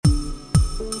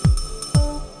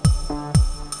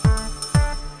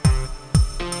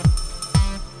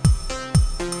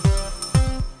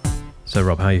So,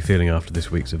 Rob, how are you feeling after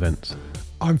this week's events?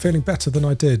 I'm feeling better than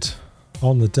I did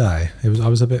on the day. I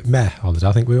was a bit meh on the day.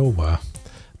 I think we all were.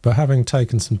 But having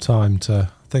taken some time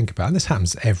to think about, and this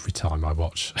happens every time I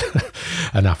watch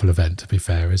an Apple event, to be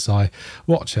fair, is I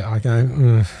watch it, I go,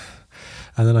 and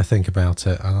then I think about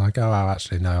it, and I go, oh,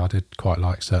 actually, no, I did quite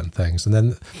like certain things. And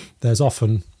then there's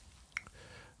often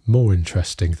more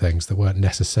interesting things that weren't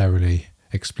necessarily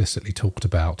explicitly talked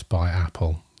about by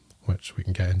Apple, which we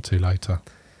can get into later.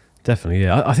 Definitely,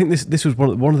 yeah. I think this was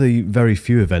one of the very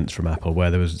few events from Apple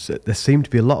where there seemed to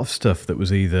be a lot of stuff that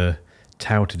was either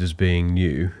touted as being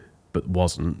new but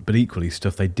wasn't, but equally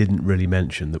stuff they didn't really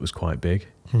mention that was quite big.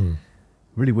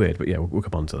 Really weird, but yeah, we'll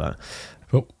come on to that.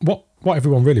 But what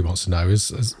everyone really wants to know is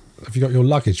have you got your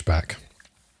luggage back?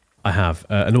 I have,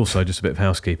 and also just a bit of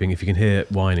housekeeping. If you can hear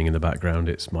whining in the background,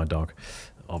 it's my dog,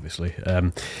 obviously.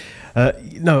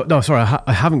 No, sorry,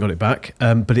 I haven't got it back,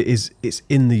 but it's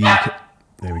in the UK.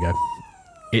 There we go.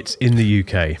 It's in the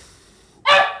UK,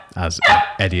 as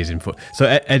Eddie is in foot. So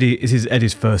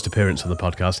Eddie's first appearance on the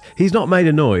podcast. He's not made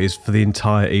a noise for the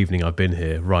entire evening I've been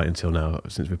here, right until now,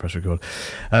 since we pressed record.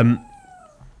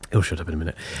 He'll shut up in a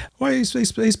minute. Well,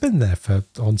 he's been there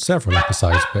on several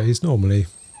episodes, but he's normally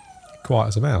quiet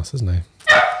as a mouse, isn't he?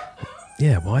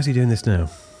 Yeah, why is he doing this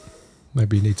now?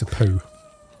 Maybe he needs a poo.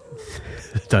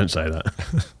 Don't say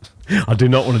that. I do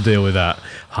not want to deal with that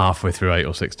halfway through 8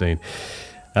 or 16.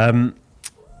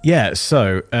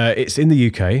 So it's in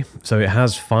the UK, so it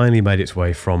has finally made its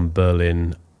way from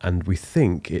Berlin, and we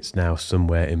think it's now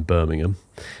somewhere in Birmingham.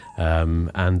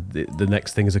 And the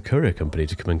next thing is a courier company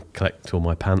to come and collect all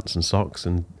my pants and socks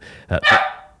and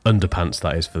underpants,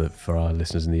 that is, for our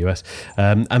listeners in the US,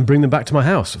 and bring them back to my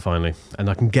house finally. And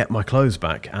I can get my clothes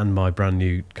back and my brand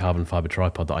new carbon fibre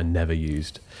tripod that I never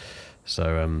used.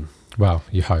 So, well,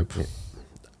 you hope.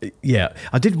 Yeah,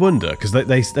 I did wonder, because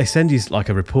they send you like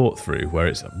a report through where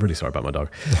it's... I'm really sorry about my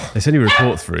dog. They send you a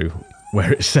report through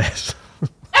where it says,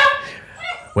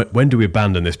 when do we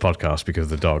abandon this podcast because of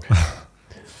the dog?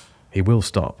 He will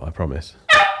stop, I promise.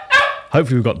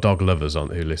 Hopefully we've got dog lovers on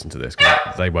who listen to this,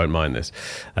 because they won't mind this.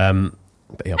 But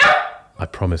yeah, I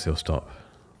promise he'll stop.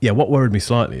 Yeah, what worried me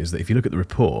slightly is that if you look at the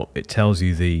report, it tells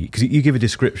you because you give a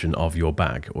description of your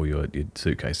bag or your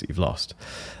suitcase that you've lost.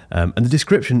 And the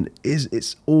description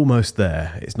it's almost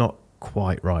there. It's not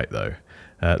quite right, though.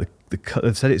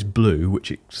 They've said it's blue,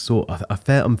 which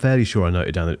I'm fairly sure I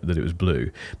noted down that it was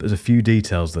blue. But there's a few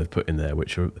details they've put in there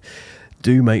which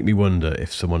do make me wonder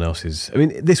if someone else's... I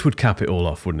mean, this would cap it all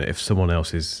off, wouldn't it? If someone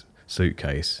else's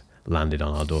suitcase landed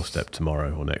on our doorstep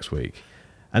tomorrow or next week.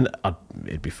 And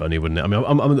it'd be funny, wouldn't it? I mean,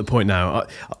 I'm at the point now,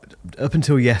 up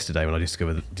until yesterday when I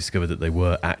discovered that they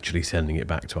were actually sending it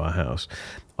back to our house,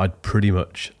 I'd pretty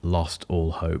much lost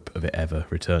all hope of it ever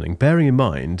returning. Bearing in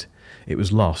mind, it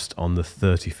was lost on the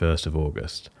 31st of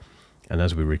August. And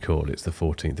as we record, it's the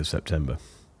 14th of September.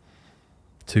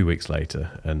 2 weeks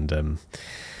later, and...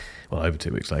 over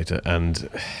 2 weeks later, and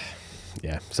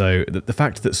yeah. So the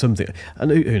fact that something, and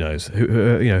who knows,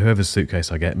 whoever's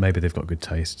suitcase I get, maybe they've got good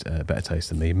taste, better taste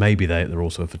than me. Maybe they're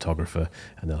also a photographer,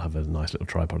 and they'll have a nice little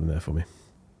tripod in there for me.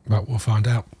 Well, we'll find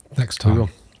out next time. We will.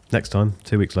 Next time,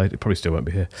 2 weeks later, it probably still won't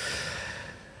be here.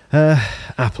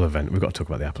 Apple event. We've got to talk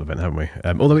about the Apple event, haven't we?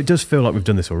 Although it does feel like we've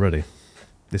done this already.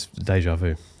 This deja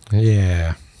vu.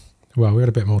 Yeah. Well, we had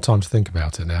a bit more time to think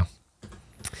about it now.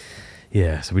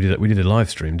 Yeah, so we did a live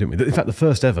stream, didn't we? In fact, the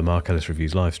first ever Mark Ellis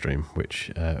Reviews live stream,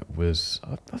 which was,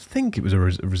 I think it was a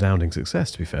resounding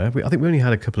success, to be fair. I think we only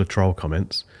had a couple of troll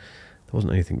comments. There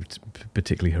wasn't anything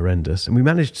particularly horrendous. And we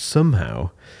managed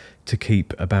somehow to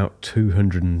keep about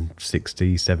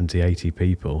 260, 70, 80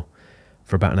 people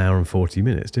for about an hour and 40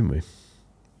 minutes, didn't we?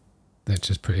 That's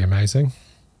just pretty amazing.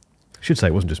 I should say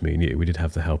it wasn't just me and you. We did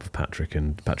have the help of Patrick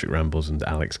Rambles and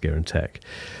Alex Gear and Tech.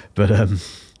 But...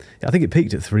 I think it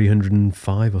peaked at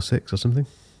 305 or 6 or something.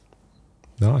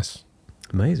 Nice.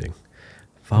 Amazing.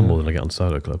 Far more than I get on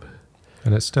Solo Club.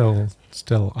 And it's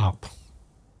still up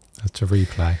to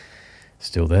replay.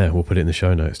 Still there. We'll put it in the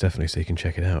show notes, definitely, so you can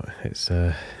check it out. It's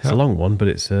a long one, but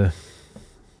it's... Do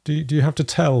you have to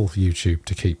tell YouTube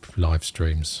to keep live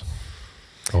streams?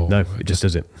 Or no, it just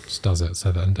does it. Just does it,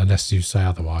 so that unless you say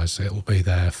otherwise, it will be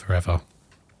there forever.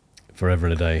 Forever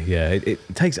and a day, yeah. It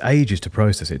takes ages to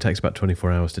process it. It takes about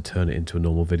 24 hours to turn it into a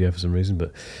normal video for some reason,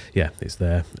 but yeah, it's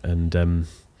there. And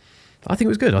I think it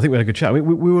was good. I think we had a good chat. We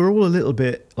were all a little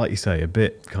bit, like you say, a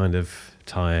bit kind of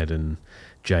tired and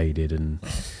jaded and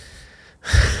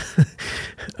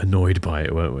annoyed by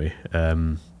it, weren't we?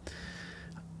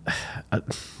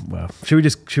 Well, should we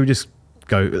just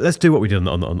go? Let's do what we did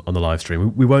on the live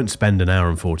stream. We won't spend an hour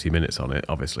and 40 minutes on it,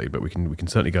 obviously, but we can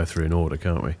certainly go through in order,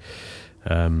 can't we?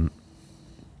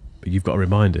 But you've got a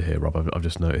reminder here, Rob. I've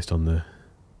just noticed on the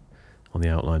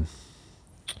outline.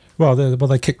 Well,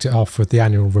 they kicked it off with the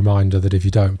annual reminder that if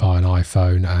you don't buy an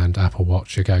iPhone and Apple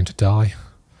Watch, you're going to die,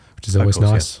 which is always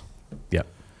nice. Yeah.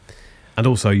 And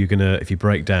also, you're gonna, if you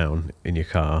break down in your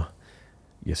car,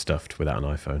 you're stuffed without an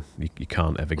iPhone. You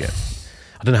can't ever get.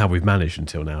 I don't know how we've managed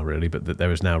until now, really, but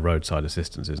there is now roadside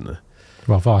assistance, isn't there?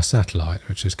 Well, via satellite,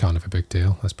 which is kind of a big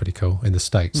deal. That's pretty cool, in the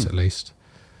States at least,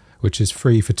 which is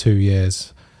free for 2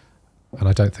 years. And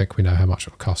I don't think we know how much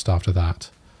it will cost after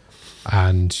that.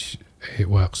 And it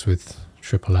works with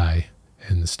AAA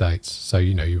in the States. So,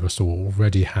 you must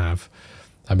already have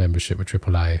a membership with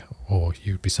AAA, or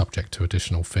you'd be subject to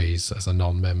additional fees as a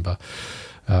non-member.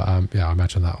 I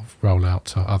imagine that'll roll out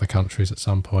to other countries at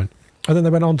some point. And then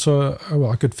they went on to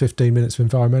a good 15 minutes of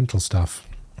environmental stuff,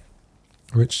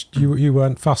 which you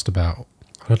weren't fussed about.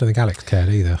 I don't think Alex cared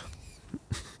either.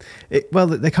 Well,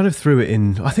 they kind of threw it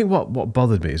in. I think what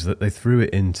bothered me is that they threw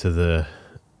it into the...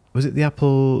 Was it the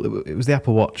Apple... It was the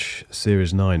Apple Watch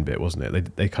Series 9 bit, wasn't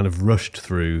it? They kind of rushed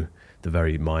through the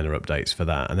very minor updates for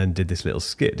that and then did this little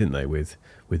skit, didn't they, with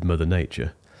Mother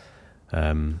Nature,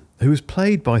 who was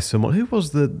played by someone... Who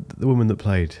was the woman that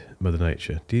played Mother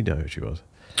Nature? Do you know who she was?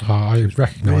 I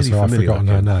recognise her. I've forgotten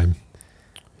her name.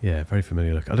 Yeah, very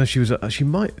familiar look. I know she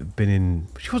might have been in...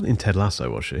 She wasn't in Ted Lasso,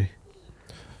 was she?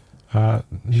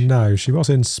 No, she was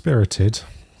in Spirited.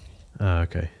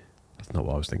 Okay. That's not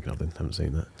what I was thinking of then. Haven't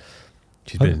seen that.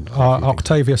 She's been in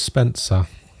Octavia Spencer.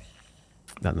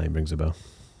 That name rings a bell.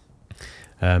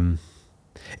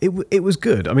 It was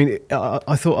good. I mean,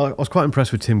 I thought I was quite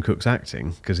impressed with Tim Cook's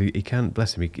acting, because he can,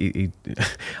 bless him. He I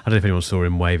don't know if anyone saw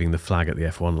him waving the flag at the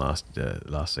F1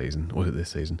 last season, or was it this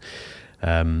season?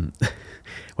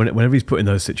 Whenever he's put in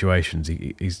those situations,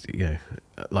 he's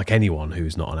like anyone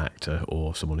who's not an actor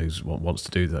or someone who wants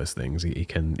to do those things, he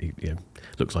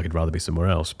looks like he'd rather be somewhere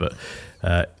else. But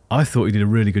I thought he did a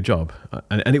really good job,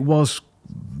 and it was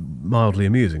mildly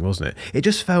amusing, wasn't it? It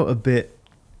just felt a bit.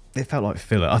 It felt like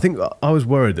filler. I think I was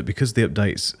worried that because the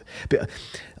updates... But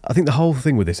I think the whole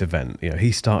thing with this event,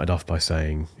 he started off by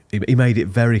saying... He made it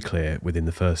very clear within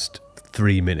the first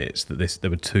 3 minutes that there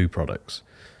were two products.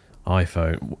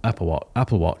 iPhone,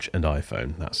 Apple Watch and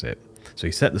iPhone. That's it. So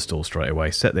he set the stall straight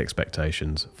away, set the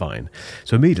expectations, fine.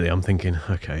 So immediately I'm thinking,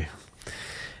 okay,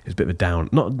 it's a bit of a down...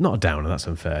 Not a downer, that's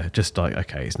unfair. Just like,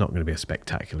 okay, it's not going to be a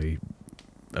spectacularly...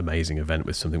 amazing event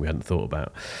with something we hadn't thought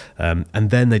about, and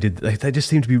then they just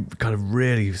seemed to be kind of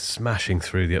really smashing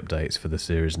through the updates for the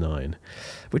Series 9,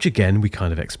 which again we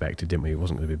kind of expected, didn't we? It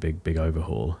wasn't going to be a big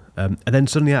overhaul, and then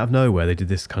suddenly out of nowhere they did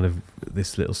this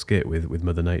little skit with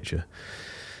Mother Nature.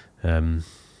 I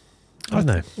don't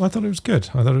know. I thought it was good.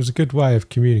 I thought it was a good way of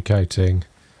communicating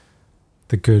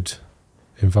the good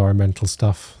environmental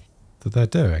stuff that they're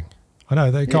doing. I know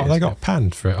they got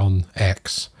panned for it on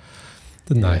X,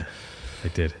 didn't they? They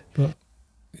did. But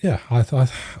yeah, I thought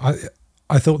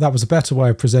that was a better way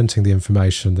of presenting the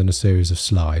information than a series of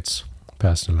slides,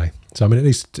 personally. So I mean, at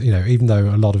least, even though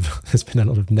there's been a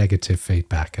lot of negative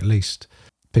feedback, at least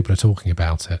people are talking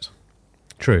about it.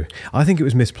 True. I think it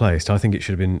was misplaced. I think it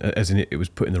should have been, as in it was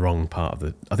put in the wrong part of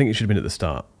the... I think it should have been at the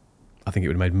start. I think it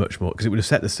would have made much more, because it would have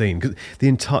set the scene. Because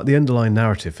the underlying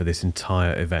narrative for this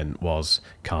entire event was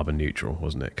carbon neutral,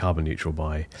 wasn't it? Carbon neutral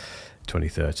by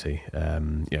 2030.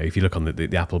 If you look on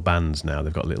the Apple bands now,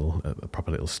 they've got a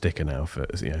proper little sticker now for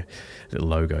little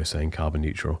logo saying carbon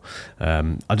neutral.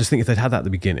 I just think if they'd had that at the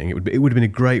beginning, it would have been a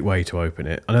great way to open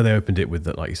it. I know they opened it with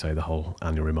like you say, the whole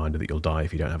annual reminder that you'll die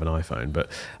if you don't have an iPhone. But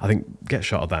I think get a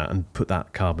shot of that and put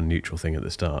that carbon neutral thing at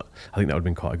the start. I think that would have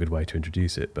been quite a good way to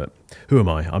introduce it. But who am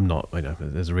I? I'm not.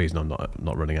 There's a reason I'm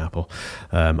not running Apple.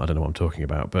 I don't know what I'm talking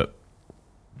about, but.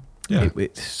 Yeah,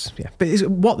 but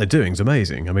what they're doing is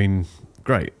amazing. I mean,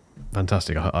 great,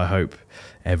 fantastic. I hope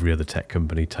every other tech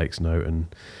company takes note,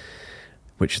 and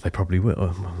which they probably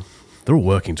will. They're all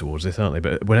working towards this, aren't they?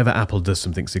 But whenever Apple does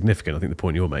something significant, I think the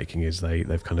point you're making is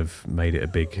they've kind of made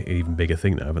it even bigger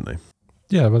thing now, haven't they?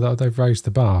 Yeah, well, they've raised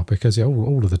the bar, because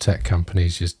all of the tech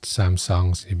companies, your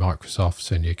Samsungs, your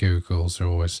Microsofts, and your Googles are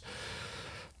always,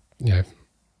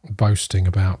 boasting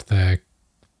about their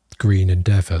green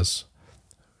endeavours.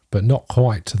 But not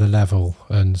quite to the level,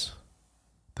 and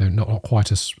they're not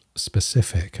quite as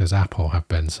specific as Apple have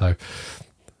been. So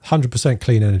 100%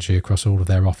 clean energy across all of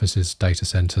their offices, data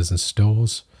centres and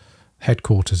stores.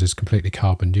 Headquarters is completely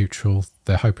carbon neutral.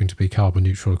 They're hoping to be carbon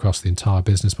neutral across the entire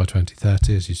business by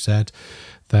 2030, as you said.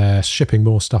 They're shipping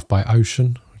more stuff by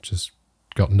ocean, which has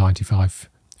got 95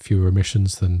 fewer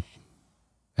emissions than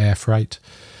air freight.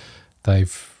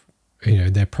 They've...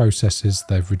 in their processes,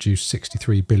 they've reduced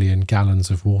 63 billion gallons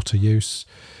of water use.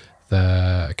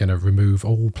 They're going to remove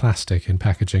all plastic in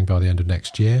packaging by the end of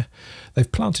next year.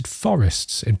 They've planted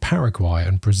forests in Paraguay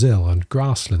and Brazil and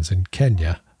grasslands in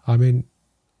Kenya. I mean,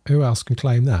 who else can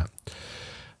claim that?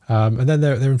 And then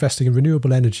they're investing in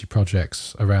renewable energy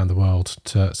projects around the world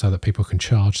so that people can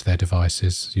charge their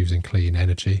devices using clean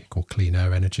energy, called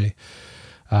cleaner energy.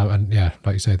 And yeah,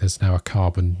 like you say, there's now a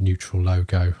carbon neutral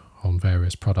logo on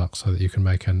various products so that you can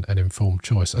make an informed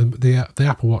choice. And the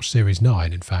Apple Watch Series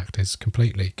 9, in fact, is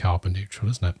completely carbon neutral,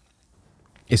 isn't it?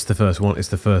 It's the first one. It's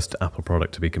the first Apple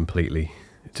product to be completely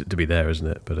to be there, isn't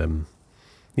it? But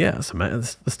yeah, that's amazing.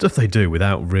 The stuff they do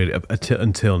without really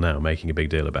until now making a big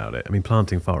deal about it. I mean,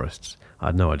 planting forests. I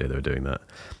had no idea they were doing that.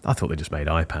 I thought they just made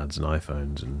iPads and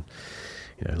iPhones and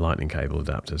lightning cable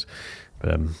adapters.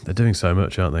 But they're doing so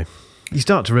much, aren't they? You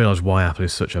start to realise why Apple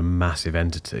is such a massive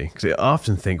entity. Because I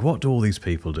often think, what do all these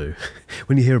people do?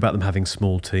 When you hear about them having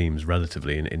small teams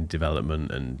relatively in development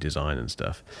and design and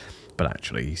stuff. But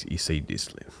actually, you see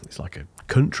it's like a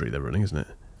country they're running, isn't it?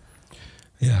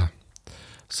 Yeah.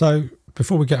 So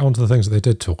before we get on to the things that they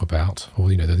did talk about, or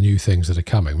the new things that are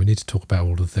coming, we need to talk about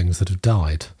all the things that have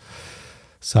died.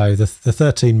 So the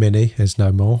 13 Mini is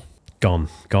no more. Gone,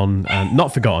 and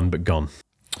not forgotten, but gone.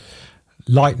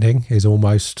 Lightning is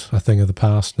almost a thing of the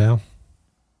past now,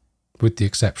 with the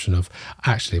exception of,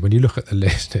 actually, when you look at the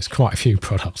list, there's quite a few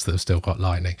products that have still got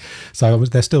Lightning. So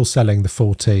they're still selling the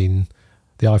 14,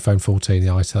 the iPhone 14, the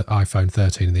iPhone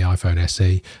 13 and the iPhone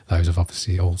SE. Those have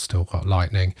obviously all still got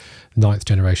Lightning. 9th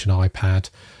generation iPad,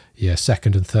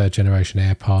 second and third generation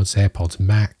AirPods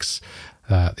Max,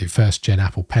 the first gen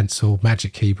Apple Pencil,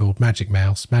 Magic Keyboard, Magic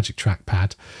Mouse, Magic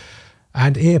Trackpad,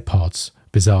 and EarPods,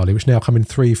 bizarrely, which now come in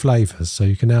 3 flavours. So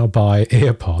you can now buy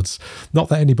EarPods. Not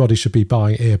that anybody should be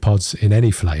buying EarPods in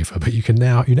any flavour, but you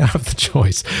now have the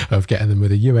choice of getting them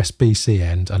with a USB-C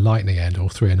end, a Lightning end, or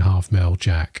 3.5mm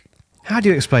jack. How do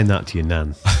you explain that to your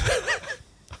nan?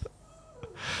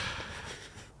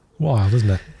 Wild, isn't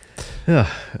it? Yeah,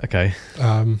 okay.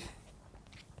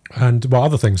 And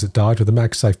other things that died were the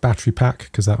MagSafe battery pack,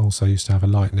 because that also used to have a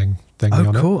Lightning thing on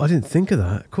it. Oh, cool. I didn't think of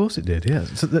that. Of course it did, yeah.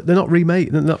 So they're not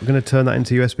they're not going to turn that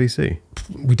into USB-C?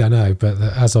 We don't know, but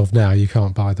as of now, you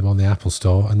can't buy them on the Apple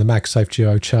Store. And the MagSafe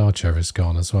Duo charger is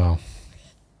gone as well.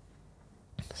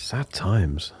 Sad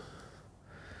times.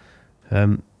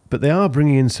 But they are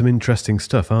bringing in some interesting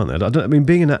stuff, aren't they? I mean,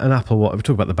 being an Apple Watch... We'll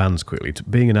talk about the bands quickly.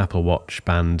 Being an Apple Watch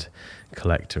band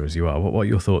collector as you are, what are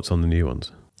your thoughts on the new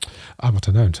ones? I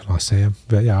don't know until I see them.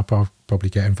 But yeah, I'll probably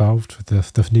get involved with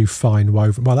the new fine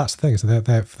woven... Well, that's the thing. So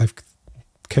they're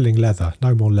killing leather.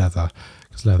 No more leather,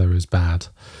 because leather is bad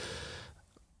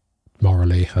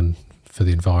morally and for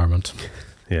the environment.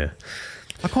 Yeah.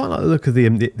 I quite like the look of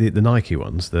the Nike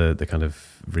ones, the kind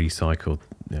of recycled...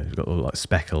 You've got all like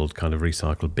speckled kind of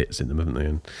recycled bits in them, haven't they?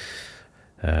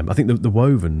 And I think the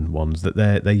woven ones that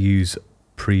they use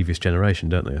previous generation,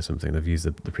 don't they, or something? They've used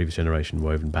the previous generation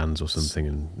woven bands or something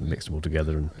and mixed them all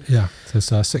together. And yeah, there's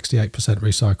 68%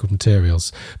 recycled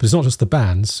materials, but it's not just the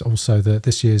bands. Also,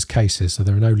 this year's cases. So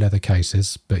there are no leather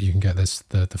cases, but you can get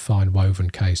the fine woven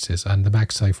cases, and the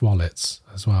MagSafe wallets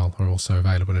as well are also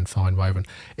available in fine woven.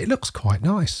 It looks quite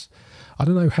nice. I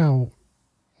don't know how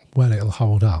well it'll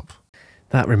hold up.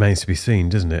 That remains to be seen,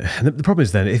 doesn't it? And the problem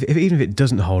is then, even if it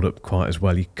doesn't hold up quite as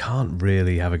well, you can't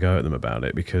really have a go at them about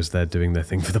it because they're doing their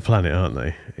thing for the planet, aren't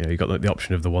they? You've got the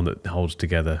option of the one that holds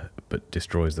together but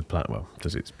destroys the planet. Well,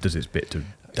 does its bit to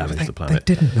damage the planet.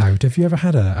 They didn't know. Have you ever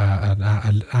had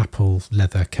an Apple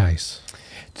leather case?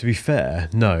 To be fair,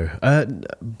 no.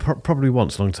 Probably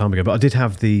once a long time ago, but I did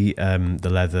have the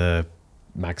leather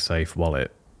MagSafe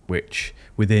wallet, which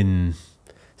within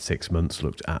 6 months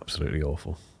looked absolutely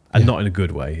awful. And not in a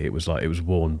good way. It was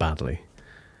worn badly.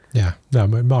 Yeah, no,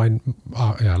 mine.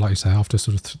 Like you say, after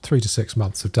sort of 3 to 6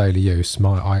 months of daily use,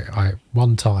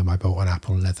 one time I bought an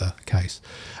Apple leather case,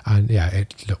 and yeah,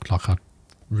 it looked like I'd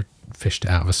fished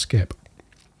it out of a skip.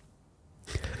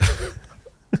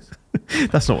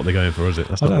 That's not what they're going for, is it?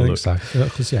 That's I not don't think so.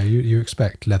 Because you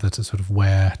expect leather to sort of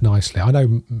wear nicely. I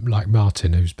know, like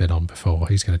Martin, who's been on before,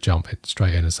 he's going to jump it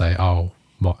straight in and say, "Oh,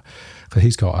 what?" Because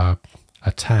he's got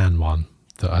a tan one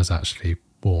that has actually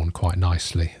worn quite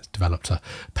nicely. It's developed a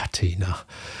patina,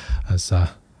 as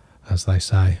they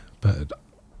say. But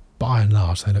by and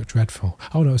large, they look dreadful.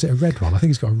 Oh no, is it a red one? I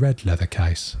think he's got a red leather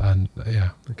case, and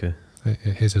yeah, okay,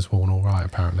 his is worn all right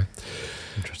apparently.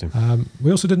 Interesting.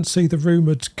 We also didn't see the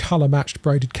rumoured colour-matched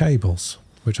braided cables,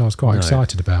 which I was quite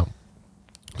excited about.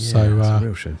 Yeah, so that's a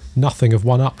real shame. Nothing have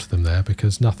one-upped them there,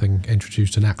 because nothing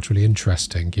introduced an actually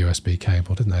interesting USB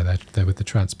cable, didn't they? They're with the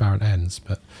transparent ends,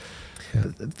 but. Yeah.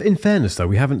 In fairness, though,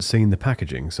 we haven't seen the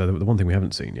packaging. So the one thing we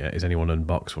haven't seen yet is anyone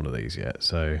unbox one of these yet.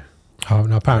 So Oh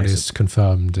no! Apparently, it's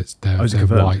confirmed. They're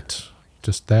confirmed? white.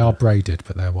 Just they are braided,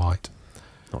 but they're white.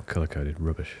 Not colour coded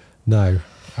rubbish. No.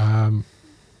 But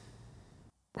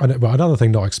another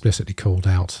thing not explicitly called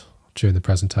out during the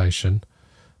presentation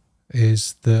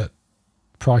is that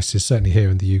prices, certainly here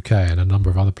in the UK and a number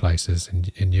of other places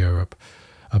in Europe,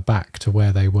 are back to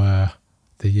where they were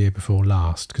the year before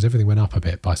last, because everything went up a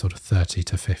bit by sort of £30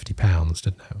 to £50,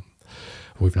 didn't it?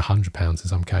 Or even £100 in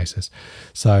some cases.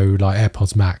 So like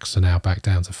AirPods Max are now back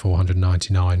down to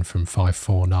 $499 from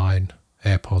 $549.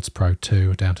 AirPods Pro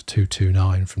 2 are down to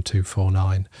 $229 from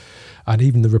 $249. And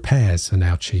even the repairs are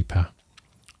now cheaper.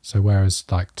 So whereas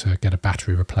like to get a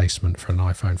battery replacement for an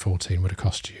iPhone 14 would have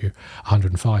cost you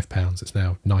 £105, it's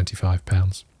now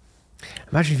 £95.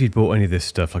 Imagine if you'd bought any of this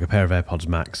stuff, like a pair of AirPods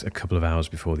Max, a couple of hours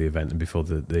before the event and before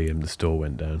the store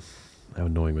went down. How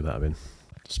annoying would that have been?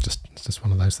 It's just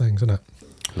one of those things, isn't it?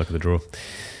 Look at the draw.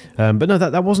 But no,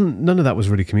 that wasn't. None of that was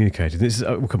really communicated.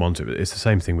 We'll come on to it. It's the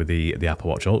same thing with the Apple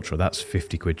Watch Ultra. That's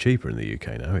 £50 cheaper in the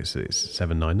UK now. It's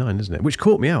 $799, isn't it? Which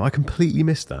caught me out. I completely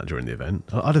missed that during the event.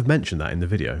 I'd have mentioned that in the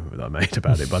video that I made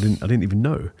about it, but I didn't even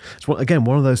know. It's one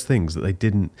of those things that they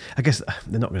didn't. I guess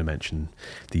they're not going to mention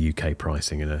the UK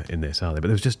pricing in this, are they? But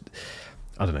there was just,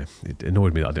 I don't know. It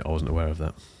annoyed me that I wasn't aware of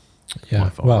that. Yeah,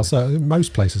 well, so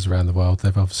most places around the world,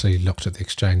 they've obviously looked at the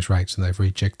exchange rates and they've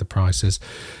rejigged the prices,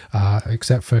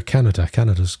 except for Canada.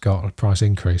 Canada's got a price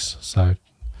increase, so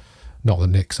not that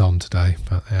Nick's on today,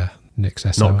 but yeah, Nick's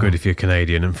SOL. Not good if you're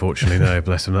Canadian, unfortunately. No,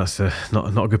 bless them. That's not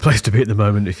a good place to be at the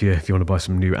moment if you want to buy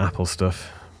some new Apple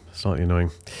stuff. Slightly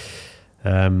annoying.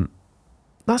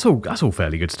 That's all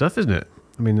fairly good stuff, isn't it?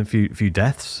 I mean, a few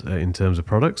deaths in terms of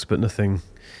products, but nothing.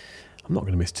 I'm not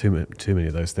going to miss too many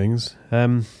of those things.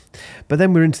 But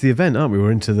then we're into the event, aren't we?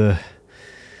 We're into the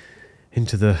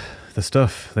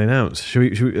stuff they announced.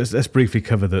 Should we let's briefly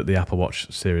cover the Apple Watch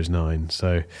Series 9.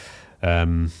 So,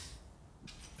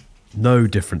 no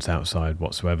difference outside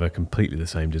whatsoever. Completely the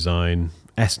same design.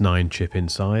 S9 chip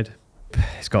inside.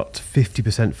 It's got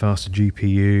 50% faster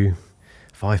GPU,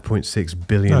 5.6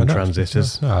 billion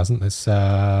transistors. No, it hasn't. It's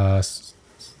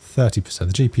 30%.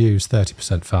 The GPU is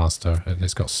 30% faster, and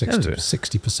it's got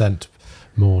 60%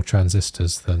 more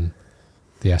transistors than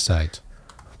the S8.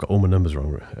 I've got all my numbers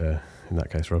wrong in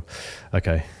that case, Rob.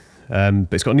 Okay. But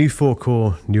it's got a new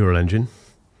 4-core neural engine,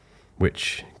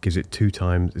 which gives it 2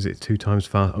 times... Is it 2 times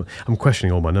fast? I'm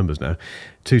questioning all my numbers now.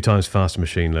 2 times faster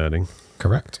machine learning.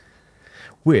 Correct.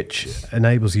 Which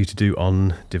enables you to do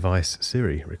on-device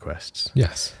Siri requests.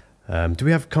 Yes. Do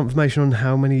we have confirmation on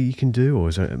how many you can do, or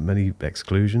is there many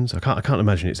exclusions? I can't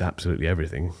imagine it's absolutely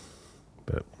everything,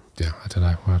 but yeah, I don't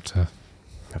know. We'll have to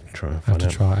try it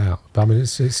out. But I mean,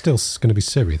 it's still going to be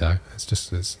Siri though. It's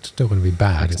still going to be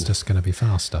bad. It's just going to be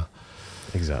faster.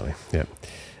 Exactly.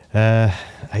 Yeah.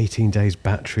 18 days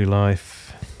battery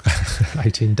life.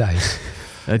 18 days.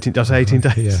 18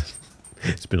 days. Yeah.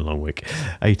 It's been a long week.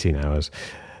 18 hours.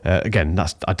 Again,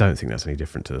 I don't think that's any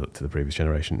different to the previous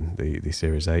generation, the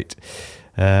Series 8.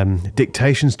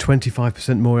 Dictation's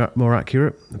 25% more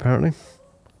accurate, apparently.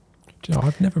 Do you know,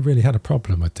 I've never really had a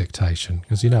problem with dictation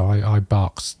because, I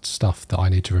bark stuff that I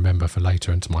need to remember for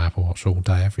later into my Apple Watch all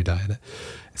day, every day, and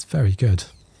it's very good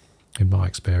in my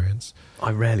experience. I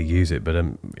rarely use it, but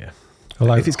yeah.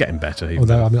 Although, if it's getting better.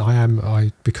 I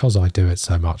mean, because I do it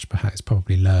so much, perhaps it's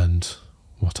probably learned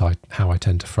how I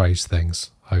tend to phrase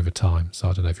things over time. So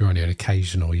I don't know, if you're only an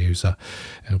occasional user,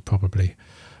 it'll probably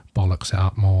bollocks it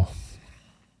up more.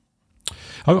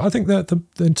 I think that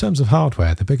in terms of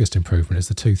hardware, the biggest improvement is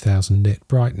the 2000 nit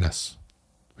brightness,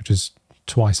 which is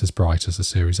twice as bright as the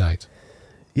Series 8.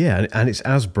 Yeah, and it's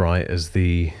as bright as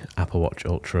the Apple Watch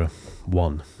Ultra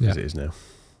 1 as it is now.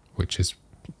 Which is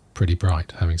pretty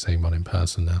bright, having seen one in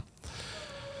person now.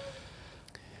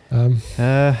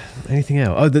 Anything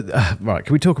else? Right,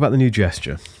 can we talk about the new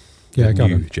gesture? Yeah, the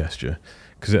new gesture.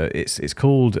 Because it's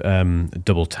called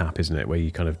double tap, isn't it? Where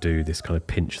you kind of do this kind of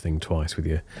pinch thing twice with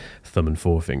your thumb and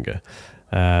forefinger.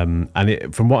 And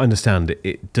from what I understand,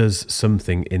 it does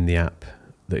something in the app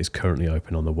that is currently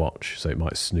open on the watch. So it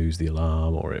might snooze the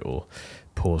alarm, or it will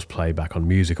pause playback on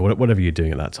music, or whatever you're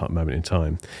doing at that moment in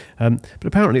time. But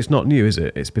apparently it's not new, is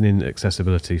it? It's been in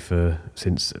accessibility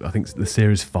since I think the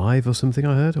Series 5 or something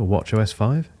I heard, or WatchOS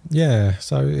 5. Yeah,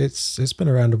 so it's been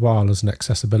around a while as an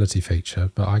accessibility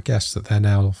feature, but I guess that they're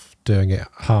now doing it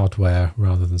hardware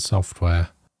rather than software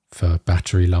for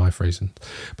battery life reasons.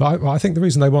 But I think the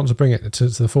reason they want to bring it to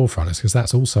the forefront is because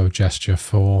that's also a gesture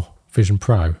for Vision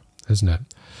Pro, isn't it?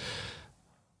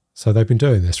 So they've been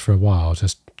doing this for a while,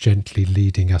 just gently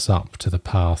leading us up to the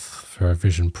path for a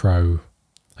Vision Pro,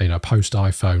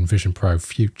 post-iPhone Vision Pro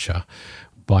future,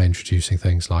 by introducing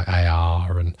things like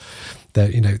AR, and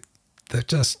they're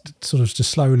just sort of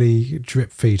just slowly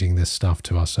drip feeding this stuff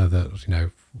to us, so that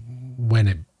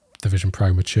when the Vision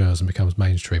Pro matures and becomes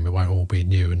mainstream, it won't all be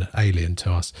new and alien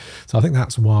to us. So I think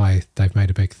that's why they've made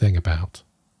a big thing about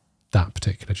that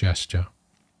particular gesture.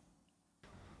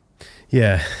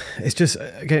 Yeah, it's just,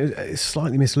 again, it's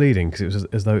slightly misleading because it was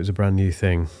as though it was a brand new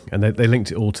thing. And they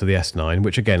linked it all to the S9,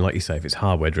 which again, like you say, if it's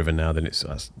hardware driven now, then that's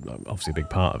obviously a big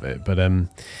part of it. But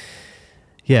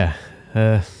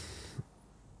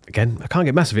again, I can't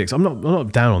get massively excited. I'm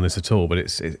not down on this at all,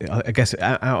 but I guess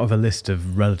out of a list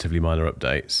of relatively minor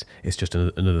updates, it's just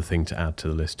another thing to add to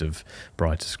the list of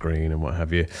brighter screen and what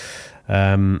have you.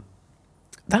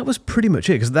 That was pretty much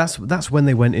it, because that's when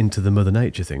they went into the Mother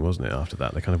Nature thing, wasn't it? After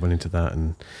that, they kind of went into that,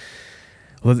 and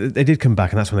well, they did come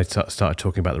back, and that's when they started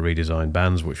talking about the redesigned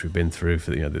bands, which we've been through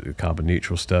for the carbon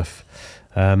neutral stuff,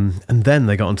 and then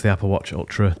they got onto the Apple Watch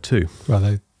Ultra 2.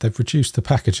 Well, they've reduced the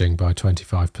packaging by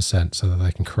 25% so that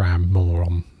they can cram more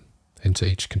into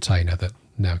each container that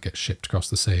now gets shipped across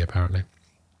the sea, apparently.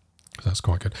 So that's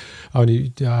quite good. Oh, and you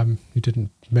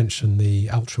didn't mention the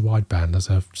ultra wideband as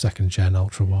a second gen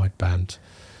ultra wideband.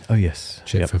 Oh yes,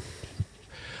 chip. Yep.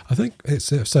 I think it's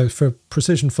so for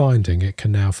precision finding, it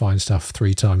can now find stuff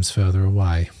 3 times further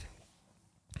away,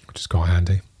 which is quite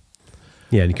handy.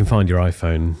 Yeah, and you can find your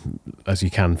iPhone as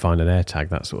you can find an AirTag,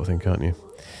 that sort of thing, can't you?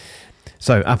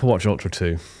 So Apple Watch Ultra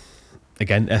 2,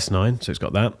 again S9, so it's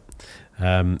got that.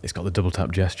 It's got the double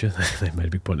tap gesture. They've made a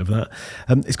big point of that.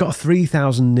 It's got a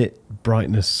 3000 nit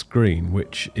brightness screen,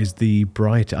 which is the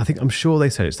bright. I'm sure they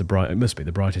said it must be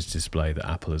the brightest display that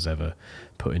Apple has ever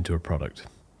put into a product,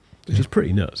 which is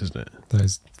pretty nuts, isn't it? That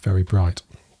is very bright.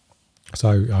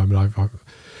 So I've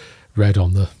read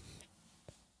on the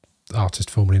artist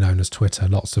formerly known as Twitter,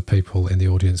 lots of people in the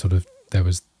audience there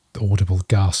was audible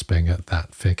gasping at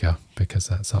that figure, because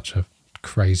that's such a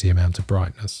crazy amount of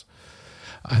brightness.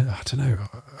 I don't know,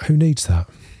 who needs that?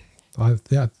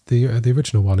 The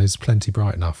original one is plenty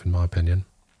bright enough, in my opinion.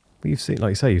 Well, you've seen, like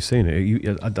you say, you've seen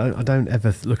it. I don't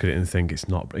ever look at it and think it's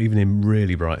not. Even in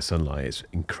really bright sunlight, it's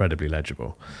incredibly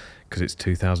legible because it's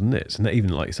 2000 nits, and even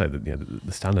like you say,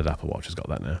 the standard Apple Watch has got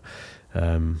that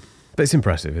now. But it's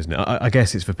impressive, isn't it? I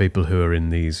guess it's for people who are in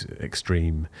these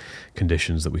extreme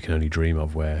conditions that we can only dream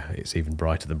of, where it's even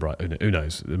brighter than bright. Who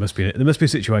knows? There must be a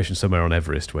situation somewhere on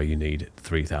Everest where you need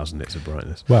 3000 nits of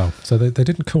brightness. Well, so they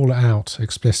didn't call it out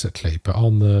explicitly, but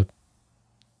on the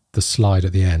slide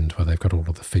at the end where they've got all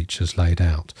of the features laid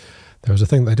out, there was a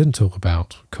thing they didn't talk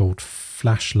about called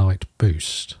flashlight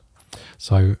boost.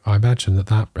 So I imagine that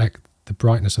the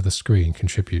brightness of the screen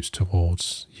contributes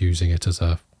towards using it as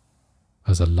a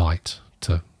light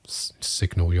to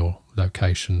signal your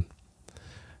location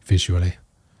visually.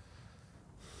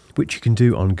 Which you can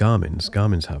do on Garmin's.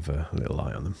 Garmin's have a little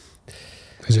light on them.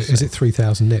 Is it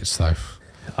 3000 nits though?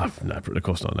 No, of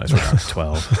course not. No, it's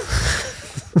 12.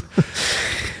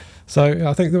 So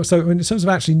I think, in terms of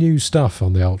actually new stuff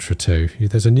on the Ultra 2,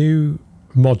 there's a new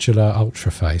modular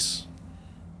Ultra face.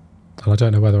 And I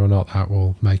don't know whether or not that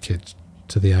will make it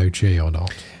to the OG or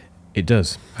not. It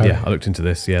does. Oh, yeah, I looked into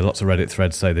this. Yeah, lots of Reddit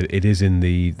threads say that it is in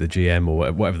the GM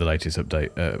or whatever the latest update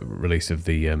release of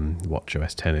the Watch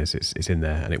OS 10 is. It's in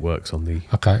there and it works on the.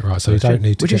 Okay, right. So you don't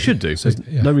need to. Which it should do. So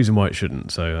no reason why it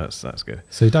shouldn't. So that's good.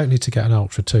 So you don't need to get an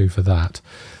Ultra 2 for that.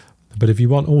 But if you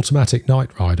want automatic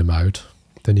Night Rider mode,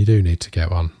 then you do need to get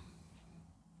one.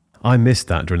 I missed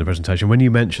that during the presentation. When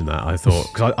you mentioned that, I thought,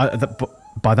 because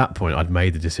by that point I'd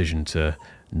made the decision to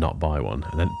not buy one,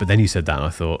 but then you said that, and I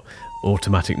thought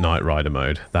automatic Night Rider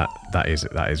mode. That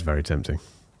is very tempting.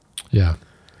 Yeah.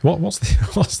 What's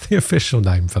the official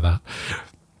name for that?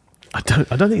 I don't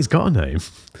think it's got a name.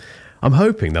 I'm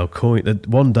hoping they'll coin that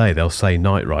one day. They'll say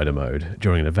Night Rider mode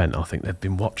during an event. I think they've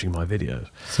been watching my videos.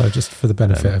 So just for the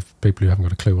benefit of people who haven't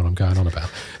got a clue what I'm going on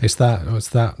about, it's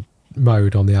that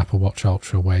mode on the Apple Watch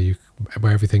Ultra where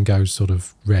everything goes sort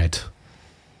of red,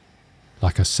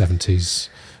 like a 70s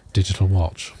digital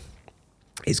watch.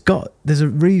 There's a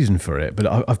reason for it, but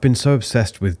I've been so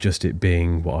obsessed with just it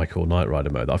being what I call Night Rider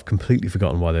mode that I've completely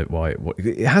forgotten why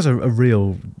it has a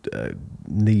real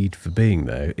need for being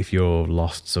there. If you're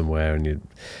lost somewhere and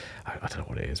I don't know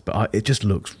what it is, but it just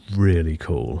looks really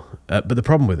cool. But the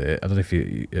problem with it, I don't know if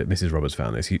Mrs. Roberts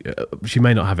found this. She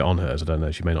may not have it on hers. I don't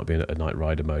know. She may not be a Night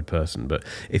Rider mode person, but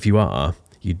if you are,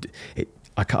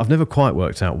 I've never quite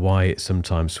worked out why it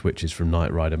sometimes switches from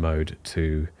Night Rider mode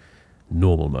to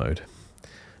normal mode.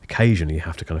 Occasionally you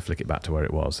have to kind of flick it back to where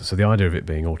it was. So the idea of it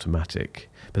being automatic,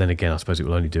 but then again, I suppose it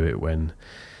will only do it when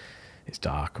it's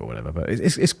dark or whatever. But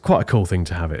it's quite a cool thing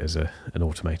to have it as an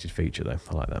automated feature, though.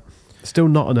 I like that. Still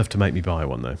not enough to make me buy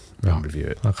one, though, and review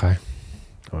it. Okay.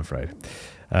 I'm afraid.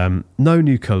 No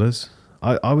new colours.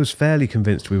 I was fairly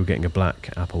convinced we were getting a black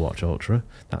Apple Watch Ultra.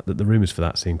 That the rumours for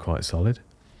that seemed quite solid.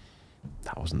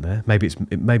 That wasn't there. Maybe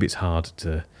it's hard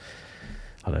to,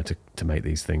 I don't know, to make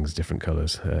these things different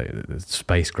colours.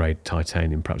 Space grade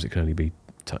titanium. Perhaps it can only be.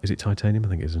 Is it titanium? I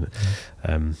think it is, isn't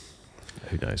it?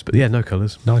 Who knows? But yeah, no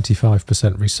colours. 95%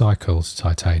 recycled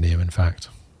titanium, in fact.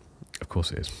 Of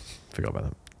course it is. Forgot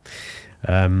about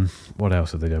that. What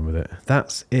else have they done with it?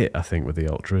 That's it, I think, with the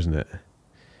Ultra, isn't it?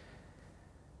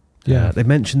 Yeah. They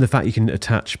mentioned the fact you can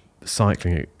attach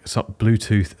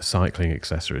Bluetooth cycling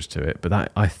accessories to it, but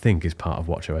that I think is part of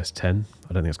WatchOS 10.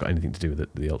 I don't think it's got anything to do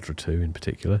with the Ultra 2 in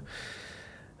particular.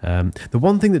 The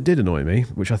one thing that did annoy me,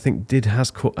 which I think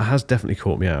has definitely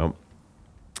caught me out,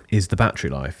 is the battery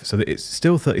life. So it's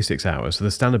still 36 hours. So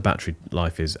the standard battery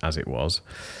life is as it was,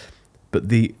 but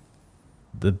the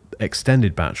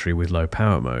extended battery with low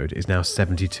power mode is now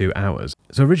 72 hours.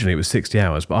 So originally it was 60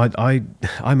 hours, but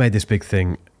I made this big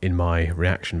thing in my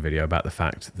reaction video about the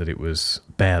fact that it was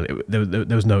barely,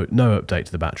 there was no update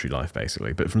to the battery life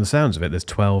basically. But from the sounds of it, there's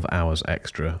 12 hours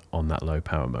extra on that low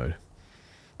power mode.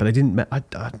 But they didn't,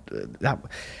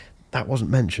 that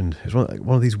wasn't mentioned. It was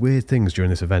one of these weird things during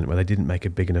this event where they didn't make a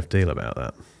big enough deal about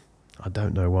that. I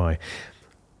don't know why.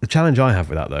 The challenge I have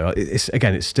with that, though,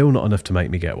 it's still not enough to make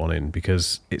me get one in,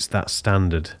 because it's that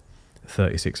standard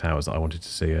 36 hours that I wanted to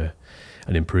see an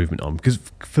improvement on. Because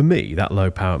for me, that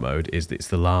low power mode it's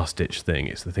the last ditch thing.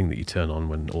 It's the thing that you turn on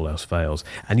when all else fails,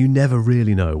 and you never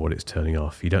really know what it's turning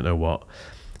off. You don't know what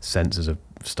sensors have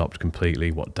stopped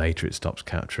completely, what data it stops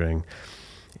capturing.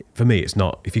 For me, it's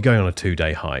not. If you're going on a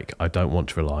 2-day hike, I don't want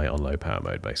to rely on low power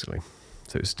mode, basically.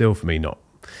 So it's still, for me, not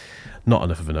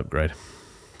enough of an upgrade,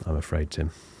 I'm afraid, Tim.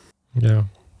 Yeah,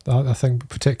 I think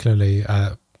particularly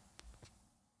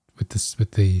with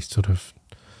the sort of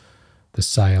the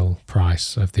sale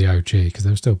price of the OG, because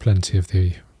there was still plenty of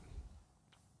the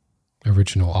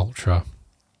original Ultra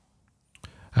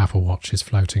Apple Watches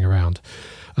floating around,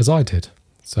 as I did.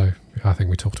 So I think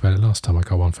we talked about it last time. I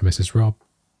got one for Mrs. Rob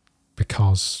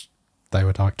because they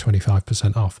were like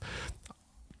 25% off.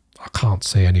 I can't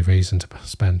see any reason to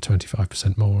spend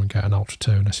 25% more and get an Ultra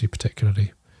 2 unless you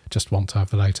particularly just want to have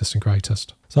the latest and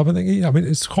greatest. So I've been thinking, I mean,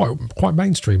 it's quite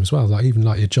mainstream as well. Like even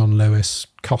like your John Lewis,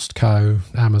 Costco,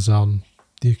 Amazon,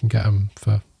 you can get them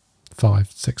for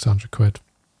 500-600 quid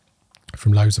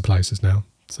from loads of places now.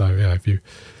 So yeah, if you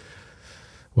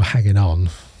were hanging on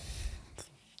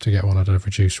to get one at a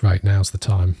reduced rate, now's the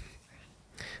time.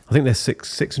 I think they're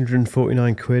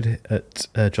 649 quid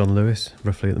at John Lewis,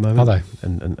 roughly, at the moment. Are they?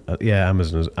 And yeah,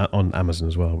 Amazon on Amazon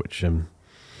as well, which,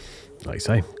 like you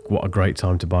say, what a great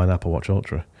time to buy an Apple Watch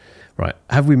Ultra. Right,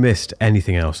 have we missed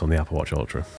anything else on the Apple Watch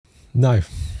Ultra? No.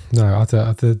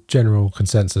 The general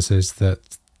consensus is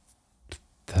that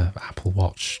the Apple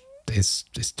Watch is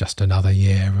just another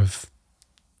year of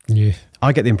new.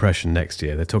 I get the impression next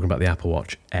year they're talking about the Apple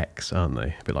Watch X, aren't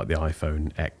they? A bit like the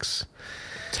iPhone X.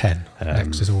 10.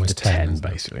 X is always 10,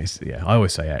 basically. Yeah, I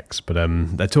always say X, but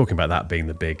they're talking about that being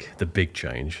the big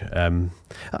change.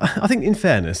 I think, in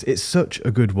fairness, it's such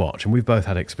a good watch, and we've both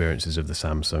had experiences of the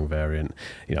Samsung variant.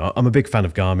 You know, I'm a big fan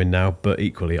of Garmin now, but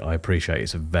equally, I appreciate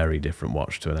it's a very different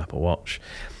watch to an Apple Watch.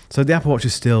 So the Apple Watch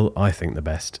is still, I think, the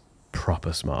best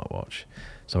proper smartwatch.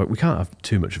 So we can't have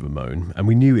too much of a moan, and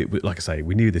we knew it. Like I say,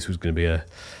 we knew this was going to be a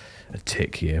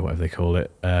tick year, whatever they call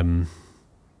it.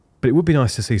 But it would be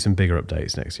nice to see some bigger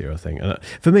updates next year, I think. And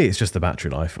for me, it's just the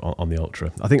battery life on the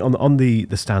Ultra. I think on the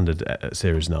standard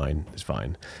Series 9 is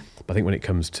fine. But I think when it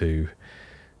comes to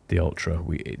the Ultra,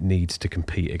 it needs to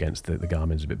compete against the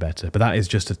Garmin's a bit better. But that's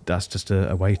just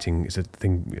a waiting. It's a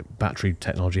thing. Battery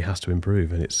technology has to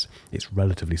improve, and it's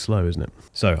relatively slow, isn't it?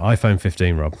 So iPhone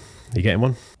 15, Rob, you getting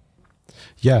one?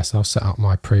 Yes, I'll set up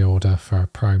my pre-order for a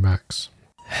Pro Max.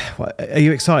 Are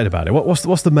you excited about it?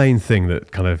 What's the main thing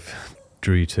that kind of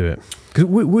drew you to it? Because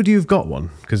would you have got one?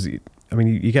 Because I mean,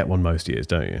 you get one most years,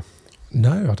 don't you?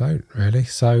 No, I don't really.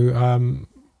 So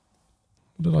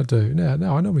what did I do?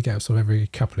 No, I normally get sort of every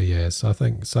couple of years, I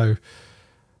think. So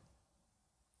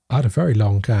I had a very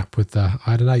long gap with I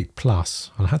had an 8 Plus,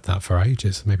 and I had that for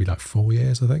ages, maybe like 4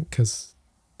 years, I think, because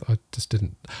I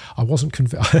wasn't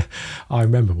convinced. I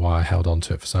remember why I held on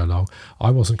to it for so long. I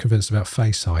wasn't convinced about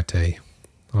Face ID.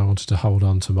 I wanted to hold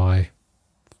on to my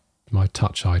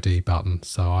Touch ID button,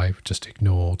 so I just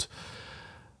ignored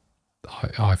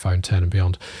iPhone 10 and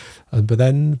beyond. But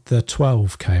then the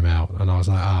 12 came out, and I was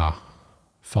like,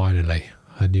 finally,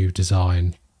 a new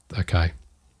design. Okay,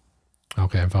 I'll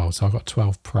get involved. So I got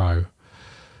 12 Pro,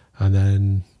 And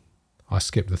then I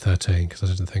skipped the 13 because I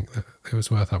didn't think that it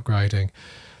was worth upgrading.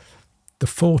 The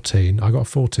 14, I got a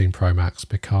 14 Pro Max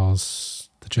because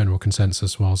the general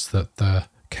consensus was that the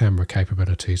camera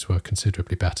capabilities were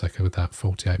considerably better with that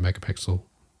 48 megapixel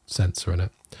sensor in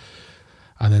it.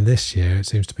 And then this year it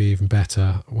seems to be even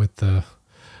better with the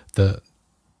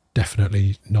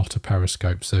definitely not a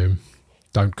periscope zoom.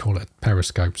 Don't call it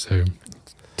periscope zoom.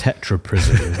 Tetra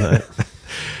prism, isn't it?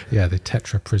 Yeah, the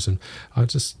tetra prism.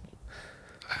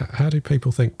 How do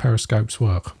people think periscopes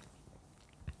work?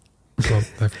 Well,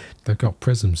 they've got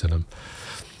prisms in them.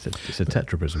 It's a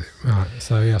tetra prism. Right.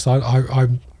 So yes,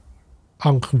 I'm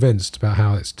unconvinced about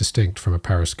how it's distinct from a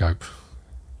periscope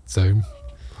zoom.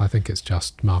 I think it's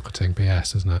just marketing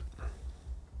BS, isn't it?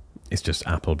 It's just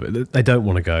Apple, but they don't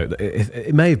want to go.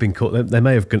 It may have been called. They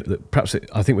may have. Perhaps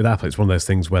I think with Apple, it's one of those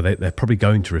things where they're probably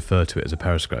going to refer to it as a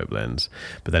periscope lens,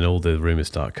 but then all the rumors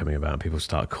start coming about, and people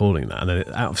start calling that, and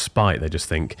then out of spite, they just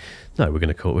think, no, we're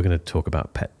going to talk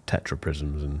about tetra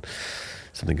prisms and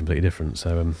something completely different.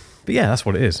 So, but yeah, that's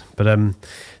what it is. But I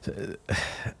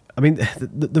mean,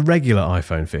 the regular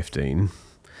iPhone 15.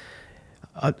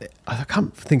 I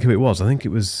can't think who it was. I think it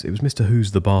was Mr.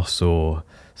 Who's the Boss or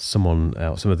someone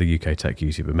else, some of the UK tech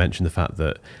YouTuber mentioned the fact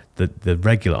that the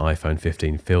regular iPhone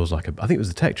 15 feels like I think it was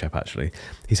the Tech Chap actually.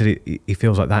 He said he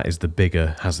feels like that is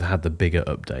has had the bigger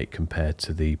update compared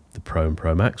to the Pro and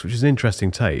Pro Max, which is an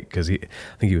interesting take because I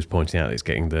think he was pointing out it's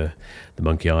getting the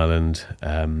Monkey Island.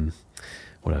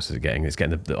 What else is it getting? It's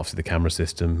getting obviously the camera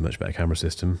system, much better camera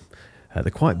system. They're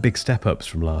quite big step ups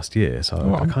from last year,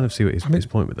 so I kind of see what his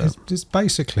point with that. It's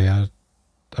basically a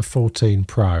 14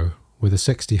 Pro with a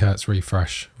 60 hertz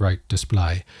refresh rate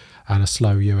display and a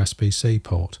slow USB-C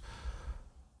port.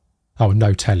 Oh,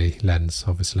 no telly lens,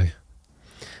 obviously.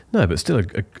 No, but still,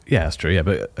 yeah, that's true. Yeah,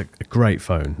 but a great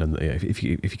phone, and if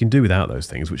you can do without those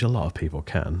things, which a lot of people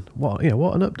can, what an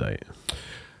update.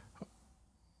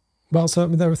 Well, so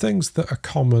there are things that are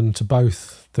common to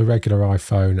both the regular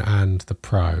iPhone and the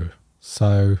Pro.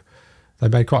 So they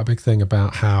made quite a big thing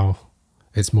about how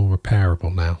it's more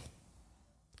repairable now.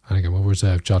 And again, we'll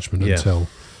reserve judgment until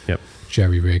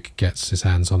Jerry Rig gets his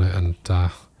hands on it and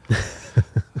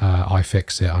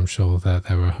iFix it. I'm sure there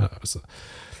were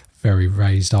very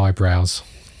raised eyebrows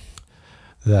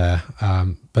there.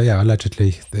 But yeah,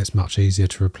 allegedly it's much easier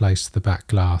to replace the back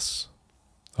glass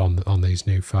on these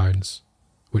new phones,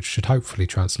 which should hopefully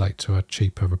translate to a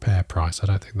cheaper repair price. I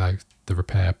don't think the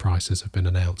repair prices have been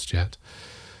announced yet.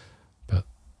 But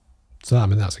so I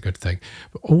mean that's a good thing.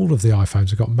 But all of the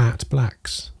iPhones have got matte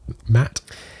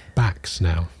backs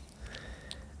now.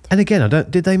 And again,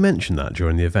 did they mention that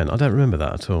during the event? I don't remember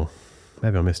that at all.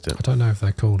 Maybe I missed it. I don't know if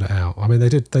they called it out. I mean, they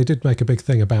did make a big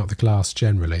thing about the glass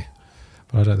generally,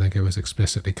 but I don't think it was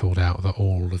explicitly called out that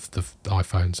all of the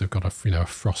iPhones have got a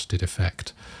frosted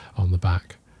effect on the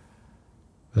back.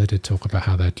 They did talk about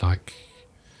how they'd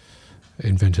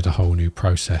invented a whole new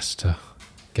process to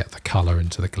get the colour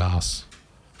into the glass.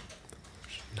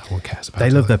 No one cares about. They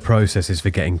love their processes for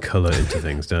getting colour into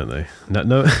things, don't they?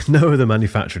 No other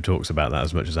manufacturer talks about that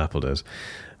as much as Apple does.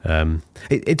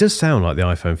 It does sound like the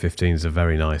iPhone 15 is a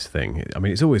very nice thing. I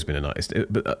mean, it's always been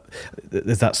but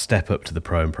there's that step up to the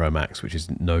Pro and Pro Max, which is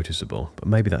noticeable. But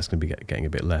maybe that's going to be getting a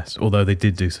bit less. Although they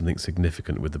did do something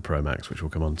significant with the Pro Max, which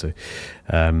we'll come on to.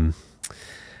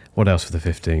 What else for the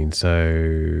 15?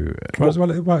 So,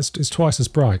 it's twice as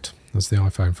bright as the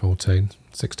iPhone 14.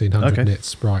 1600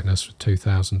 nits brightness with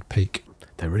 2000 peak.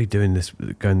 They're really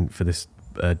going for this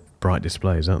bright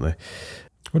displays, aren't they?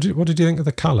 What did you think of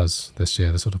the colours this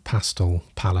year? The sort of pastel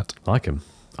palette. Like them.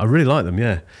 I really like them.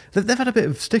 Yeah, they've had a bit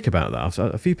of stick about that.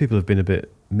 A few people have been a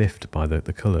bit miffed by the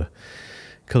colour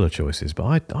choices, but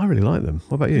I really like them.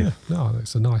 What about you? Yeah, no,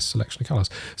 it's a nice selection of colours.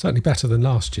 Certainly better than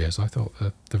last year's. I thought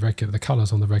the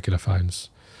colours on the regular phones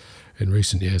in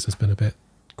recent years has been a bit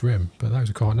grim, but those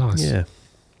are quite nice. Yeah,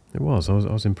 it was. I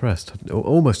was impressed.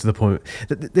 Almost to the point.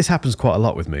 This happens quite a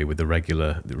lot with me with the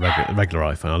regular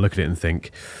iPhone. I look at it and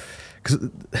think, because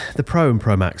the Pro and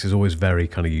Pro Max is always very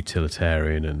kind of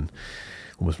utilitarian and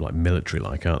almost like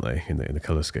military-like, aren't they, in the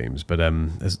colour schemes? But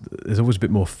there's always a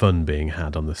bit more fun being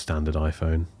had on the standard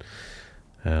iPhone.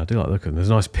 I do like looking. There's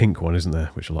a nice pink one, isn't there,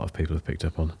 which a lot of people have picked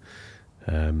up on.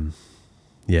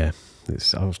 I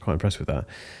was quite impressed with that.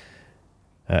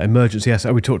 Emergency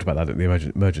SOS. We talked about that at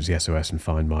the Emergency SOS and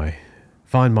Find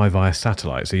My via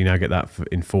satellite. So you now get that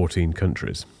in 14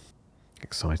 countries.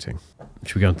 Exciting.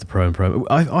 Should we go on to the Pro and Pro?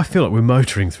 I feel like we're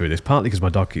motoring through this, partly because my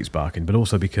dog keeps barking, but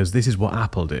also because this is what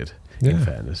Apple did, in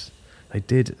fairness. They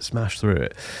did smash through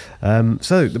it.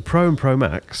 So the Pro and Pro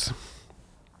Max,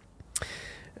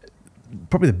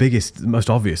 probably the biggest, most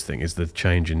obvious thing is the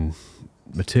change in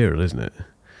material, isn't it?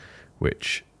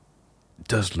 Which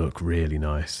does look really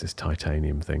nice, this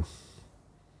titanium thing.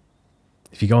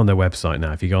 If you go on their website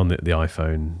now, if you go on the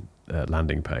iPhone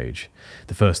landing page,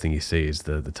 the first thing you see is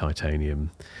the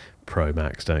titanium Pro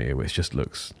Max, don't you? Which just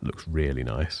looks really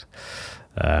nice.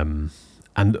 And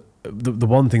the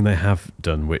one thing they have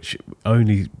done, which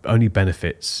only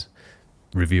benefits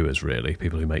reviewers, really,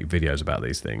 people who make videos about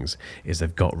these things, is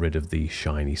they've got rid of the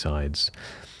shiny sides.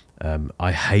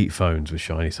 I hate phones with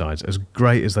shiny sides, as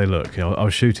great as they look. I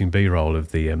was shooting B-roll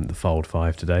of the Fold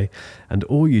 5 today, and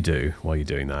all you do while you're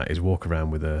doing that is walk around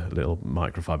with a little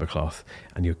microfiber cloth,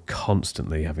 and you're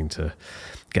constantly having to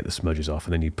get the smudges off,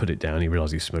 and then you put it down and you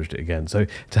realise you've smudged it again. So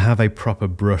to have a proper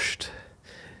brushed...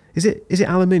 Is it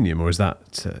aluminium, or is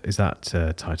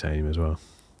that titanium as well?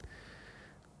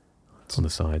 On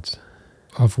the sides.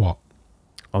 Of what?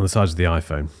 On the sides of the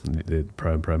iPhone, the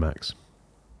Pro and Pro Max.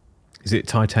 Is it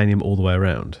titanium all the way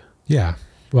around? Yeah.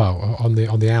 Well, on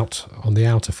the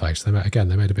outer face, they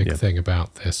made a big thing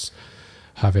about this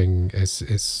having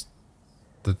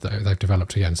they've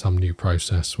developed again some new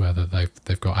process where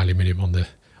they've got aluminium on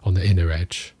the inner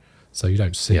edge, so you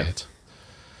don't see it.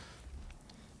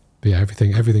 But yeah,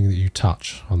 everything that you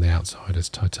touch on the outside is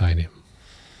titanium.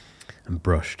 And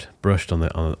brushed on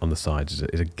the sides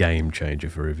is a game changer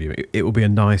for reviewing. It will be a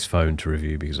nice phone to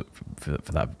review because for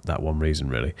that one reason,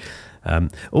 really.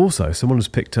 Also, someone has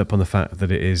picked up on the fact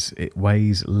that it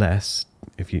weighs less.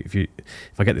 If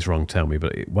I get this wrong, tell me.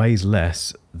 But it weighs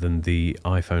less than the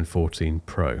iPhone 14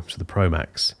 Pro. So the Pro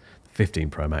Max, 15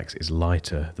 Pro Max, is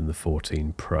lighter than the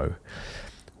 14 Pro,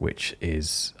 which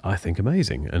is, I think,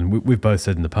 amazing. And we've both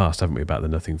said in the past, haven't we, about the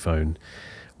Nothing Phone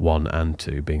 1 and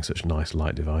 2 being such nice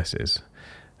light devices.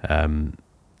 Again,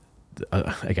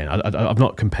 I've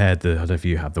not compared I don't know if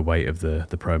you have the weight of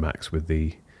the Pro Max with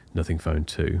the Nothing Phone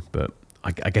 2, but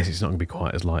I guess it's not going to be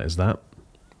quite as light as that.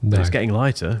 No. But it's getting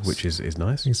lighter, which is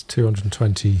nice. I think it's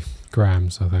 220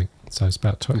 grams, I think. So it's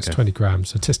about 20 grams.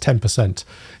 So it's 10%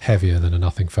 heavier than a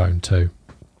Nothing Phone 2.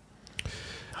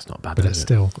 That's not bad, but it's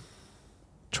still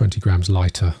 20 grams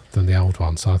lighter than the old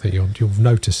one. So I think you'll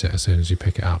notice it as soon as you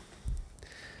pick it up.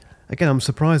 Again, I'm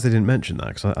surprised they didn't mention that,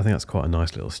 because I think that's quite a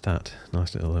nice little stat,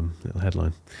 nice little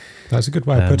headline. That's a good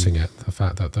way of putting it, the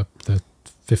fact that the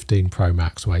 15 Pro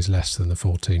Max weighs less than the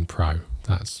 14 Pro.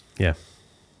 That's it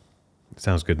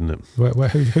sounds good, doesn't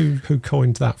it? Who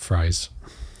coined that phrase?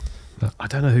 I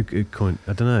don't know who coined.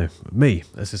 I don't know. Me.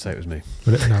 Let's just say it was me.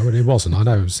 Well, it wasn't. I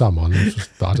know it was someone,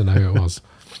 but I don't know who it was.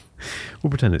 We'll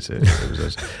pretend it was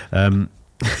us.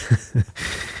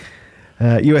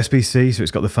 USB-C, so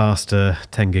it's got the faster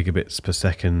 10 gigabits per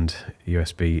second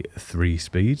USB 3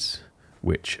 speeds,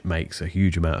 which makes a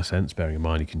huge amount of sense, bearing in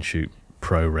mind you can shoot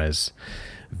ProRes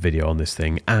video on this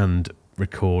thing and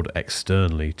record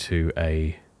externally to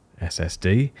a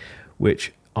SSD,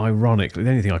 which ironically,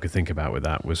 the only thing I could think about with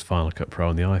that was Final Cut Pro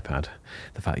on the iPad.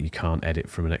 The fact that you can't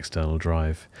edit from an external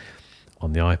drive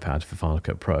on the iPad for Final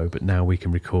Cut Pro, but now we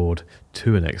can record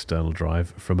to an external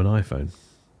drive from an iPhone.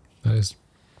 That is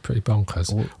pretty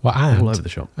bonkers. All over the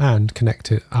shop. And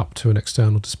connect it up to an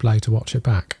external display to watch it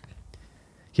back.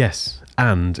 Yes,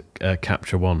 and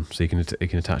Capture One, so you can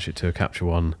attach it to a Capture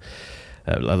One,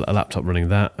 a laptop running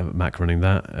that, a Mac running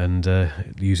that, and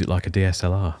use it like a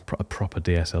DSLR, a proper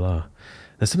DSLR.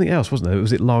 There's something else, wasn't there?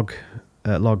 Was it log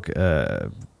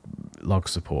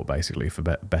support, basically, for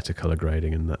better color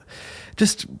grading, and that.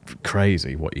 Just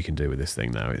crazy what you can do with this thing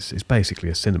now. It's basically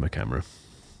a cinema camera.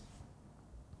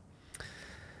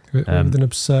 With an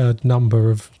absurd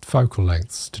number of focal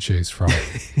lengths to choose from.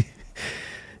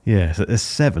 Yeah, so there's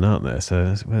 7, aren't there?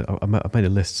 So I've made a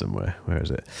list somewhere. Where is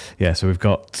it? Yeah, so we've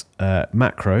got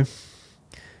macro,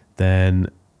 then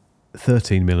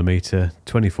 13mm,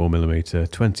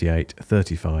 24mm, 28,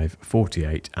 35,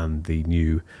 48, and the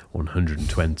new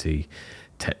 120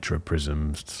 Tetra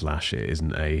Prism / it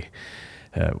isn't a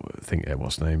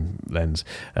what's the name lens,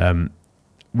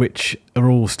 which are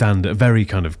all standard, very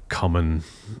kind of common,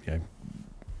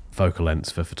 focal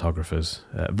lengths for photographers.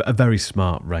 A very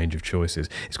smart range of choices.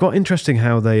 It's quite interesting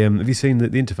how they. Have you seen the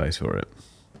interface for it?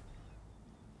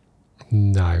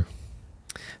 No.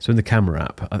 So in the camera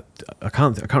app, I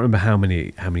can't remember how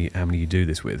many you do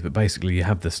this with, but basically you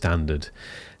have the standard,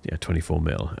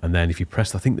 24mm, and then if you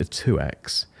press, I think the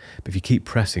 2x, but if you keep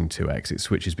pressing 2x, it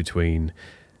switches between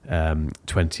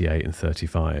 28 and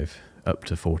 35 up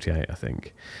to 48, I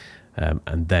think,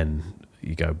 and then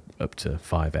you go up to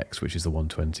 5x, which is the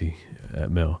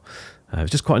 120mm.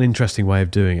 It's just quite an interesting way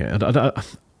of doing it.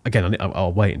 Again,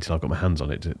 I'll wait until I've got my hands on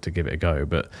it to give it a go,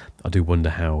 but I do wonder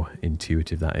how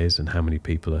intuitive that is and how many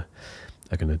people are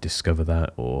going to discover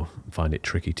that or find it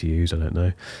tricky to use. I don't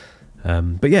know.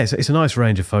 But yeah, it's a nice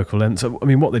range of focal length. So, I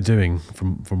mean, what they're doing,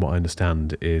 from what I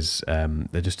understand, is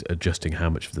they're just adjusting how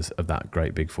much of that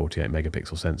great big 48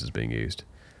 megapixel sensor is being used.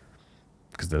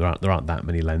 Because there aren't that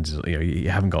many lenses. You know, you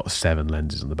haven't got 7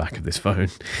 lenses on the back of this phone,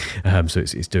 so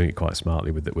it's doing it quite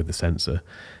smartly with the sensor.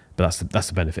 But that's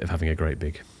the benefit of having a great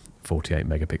big 48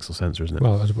 megapixel sensor, isn't it?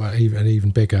 Well, even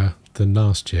bigger than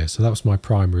last year. So that was my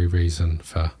primary reason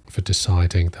for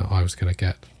deciding that I was going to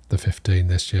get the 15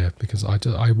 this year, because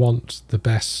I want the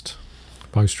best,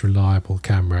 most reliable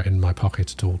camera in my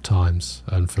pocket at all times,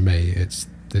 and for me it's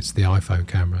the iPhone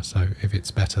camera. So if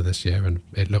it's better this year, and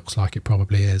it looks like it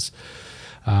probably is,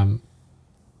 that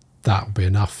will be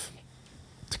enough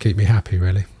to keep me happy,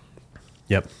 really.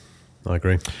 Yep, I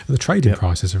agree. And the trading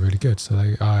prices are really good. So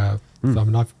it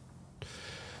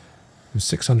was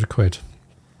 600 quid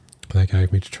they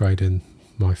gave me to trade in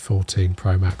my 14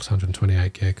 Pro Max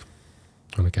 128 gig.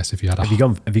 And I guess if you had have you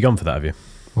gone for that? Have you?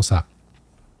 What's that?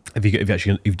 Have you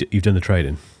actually you've done the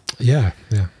trading? Yeah.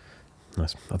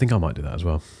 Nice. I think I might do that as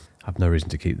well. I have no reason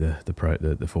to keep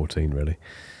the 14 really.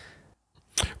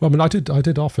 Well, I mean, I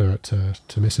did offer it to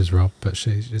Mrs. Rob, but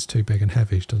it's too big and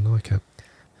heavy. She doesn't like it.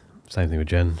 Same thing with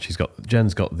Jen.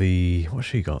 Jen's got the, what's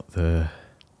she got? Is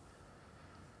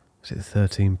it the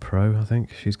 13 Pro? I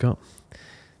think she's got.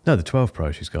 No, the 12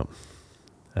 Pro she's got.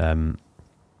 Pro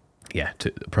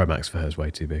Max for her is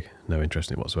way too big. No interest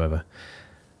in it whatsoever.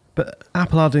 But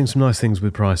Apple are doing some nice things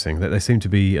with pricing. They seem to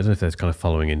be, I don't know if they're kind of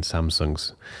following in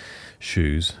Samsung's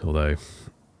shoes, although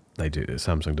they do.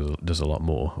 Samsung does a lot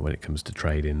more when it comes to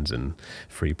trade-ins and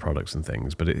free products and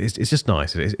things. But it's just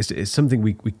nice. It's something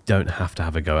we don't have to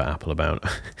have a go at Apple about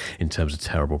in terms of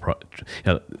terrible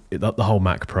the whole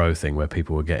Mac Pro thing, where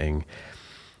people were getting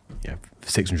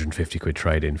 650 quid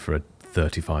trade-in for a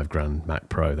 35 grand Mac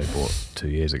Pro they bought 2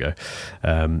 years ago.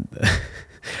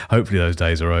 Hopefully those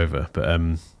days are over. But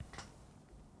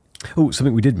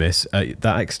something we did miss,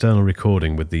 that external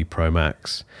recording with the Pro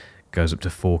Max goes up to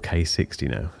 4K 60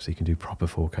 now, so you can do proper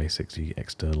 4K 60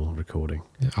 external recording.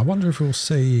 Yeah, I wonder if we'll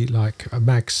see like a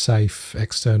MagSafe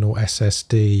external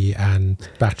SSD and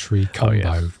battery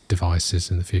combo devices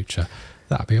in the future.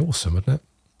 That'd be awesome, wouldn't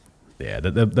it? Yeah,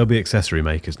 there'll be accessory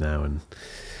makers now, and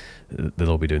they'll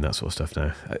all be doing that sort of stuff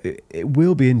now. It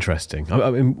will be interesting.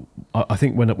 I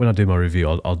think when I do my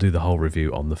review, I'll do the whole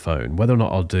review on the phone. Whether or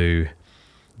not I'll do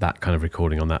that kind of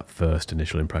recording on that first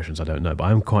initial impressions, I don't know. But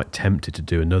I'm quite tempted to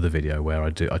do another video where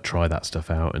I try that stuff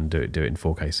out and do it in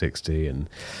 4K 60 and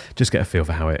just get a feel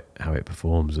for how it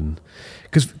performs. And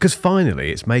because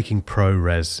finally it's making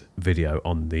ProRes video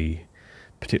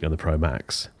particularly on the Pro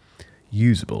Max,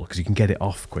 usable, because you can get it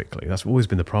off quickly. That's always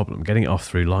been the problem. Getting it off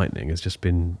through Lightning has just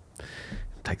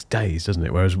takes days, doesn't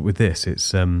it? Whereas with this,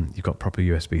 it's you've got proper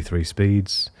USB 3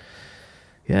 speeds.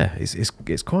 Yeah,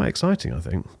 it's quite exciting, I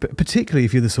think. But particularly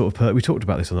if you're the sort of we talked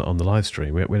about this on the live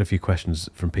stream. We had a few questions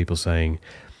from people saying,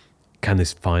 can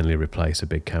this finally replace a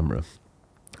big camera?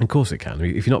 And of course it can.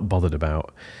 If you're not bothered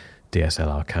about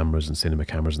DSLR cameras and cinema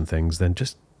cameras and things, then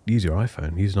just use your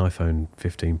iPhone. Use an iPhone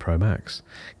 15 Pro Max.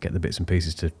 Get the bits and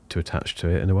pieces to attach to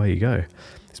it, and away you go.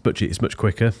 It's much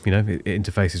quicker. It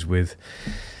interfaces with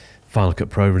Final Cut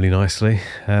Pro really nicely.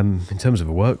 In terms of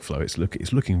a workflow,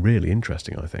 it's looking really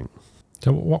interesting, I think.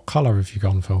 So what colour have you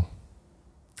gone for?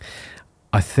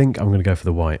 I think I'm going to go for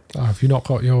the white. Have you not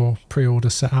got your pre-order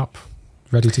set up,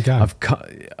 ready to go? I've got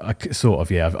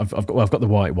the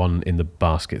white one in the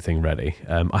basket thing ready.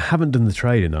 I haven't done the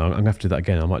trade-in though. I'm going to have to do that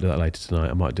again. I might do that later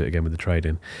tonight. I might do it again with the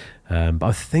trade-in. But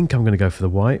I think I'm going to go for the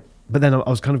white. But then I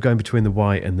was kind of going between the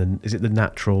white and then, is it the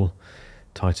natural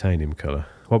titanium colour?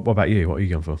 What about you? What are you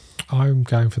going for? I'm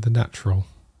going for the natural.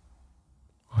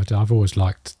 I've always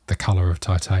liked the colour of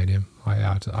titanium.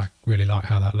 I really like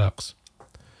how that looks.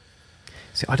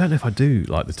 See, I don't know if I do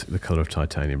like the colour of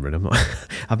titanium. Really,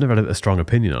 I've never had a strong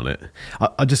opinion on it.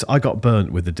 I got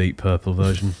burnt with the deep purple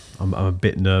version. I'm a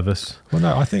bit nervous. Well,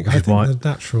 no, I think the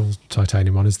natural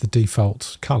titanium one is the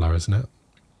default colour, isn't it?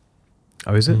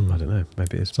 Oh, is it? I don't know.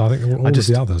 Maybe it is. So I think all of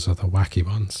the others are the wacky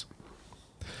ones.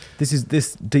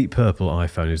 This deep purple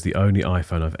iPhone is the only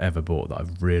iPhone I've ever bought that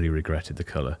I've really regretted the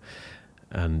colour,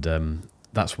 and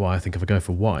that's why I think if I go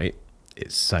for white,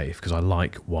 it's safe, because I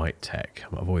like white tech.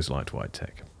 I've always liked white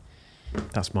tech.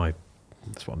 That's what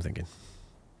I'm thinking.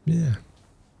 Yeah,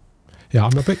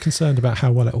 I'm a bit concerned about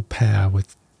how well it'll pair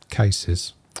with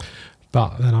cases,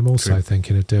 but then I'm also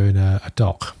thinking of doing a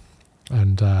dock,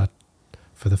 and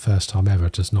for the first time ever,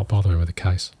 just not bothering with a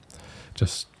case.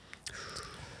 Just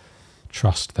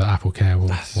trust that Apple Care will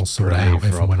sort it out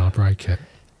if and when I break it.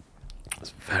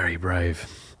 That's very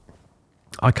brave.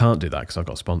 I can't do that because I've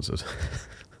got sponsors.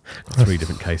 3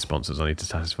 different case sponsors I need to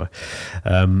satisfy.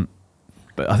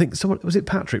 But I think someone, was it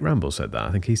Patrick Ramble said that?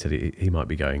 I think he said he might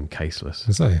be going caseless,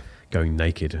 Is he? going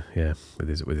naked, with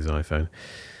his iPhone.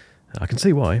 I can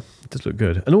see why. It does look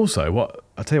good. And also,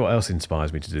 I'll tell you what else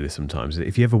inspires me to do this sometimes.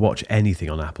 If you ever watch anything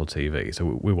on Apple TV,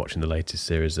 so we're watching the latest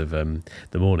series of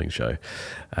The Morning Show,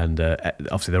 and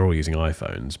obviously they're all using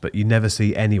iPhones, but you never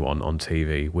see anyone on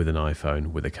TV with an iPhone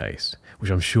with a case, which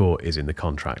I'm sure is in the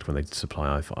contract when they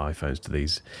supply iPhones to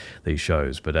these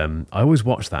shows. But I always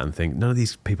watch that and think, none of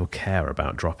these people care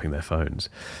about dropping their phones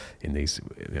in these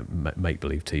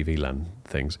make-believe TV land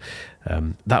things.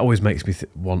 That always makes me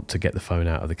want to get the phone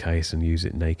out of the case and use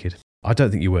it naked. I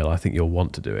don't think you will. I think you'll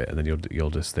want to do it, and then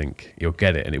you'll just think you'll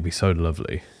get it, and it'll be so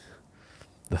lovely.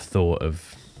 The thought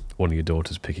of one of your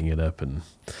daughters picking it up and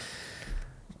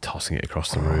tossing it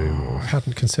across the room. I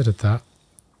hadn't considered that.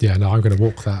 Yeah, no, I'm going to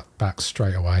walk that back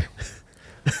straight away.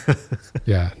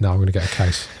 Yeah, no, I'm going to get a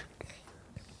case.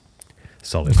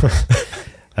 Solid.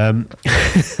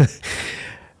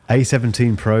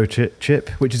 A17 Pro chip,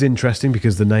 which is interesting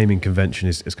because the naming convention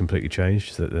is completely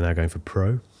changed, so that they're now going for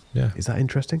Pro. Yeah. Is that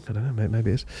interesting? I don't know.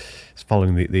 Maybe it is. It's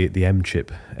following the M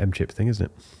chip thing, isn't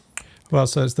it? Well,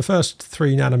 so it's the first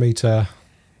 3 nanometer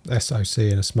SoC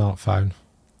in a smartphone.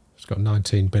 It's got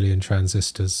 19 billion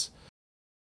transistors.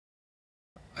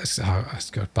 It's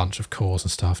got a bunch of cores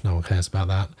and stuff. No one cares about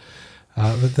that.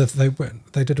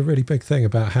 They did a really big thing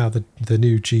about how the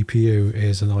new GPU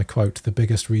is, and I quote, the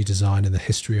biggest redesign in the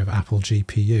history of Apple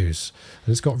GPUs.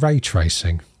 And it's got ray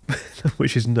tracing.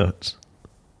 Which is nuts.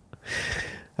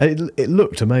 It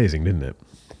looked amazing, didn't it?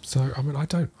 So, I mean, I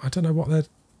don't know I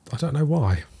don't know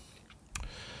why.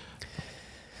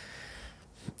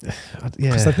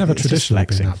 Because they've never traditionally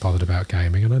been that bothered about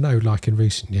gaming. And I know, like, in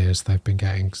recent years, they've been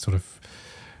getting sort of,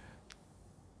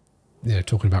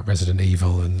 talking about Resident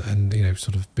Evil and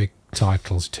sort of big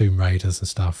titles, Tomb Raiders and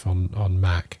stuff on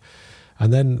Mac.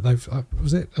 And then they've,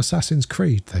 was it Assassin's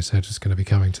Creed, they said, is going to be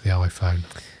coming to the iPhone.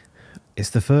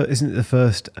 It's isn't it the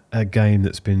first game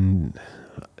that's been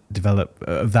developed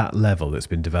of that level that's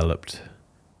been developed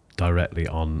directly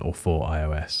on or for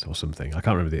iOS or something? I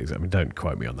can't remember the exact. I mean, don't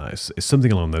quote me on that. It's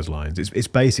something along those lines. It's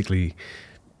basically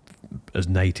as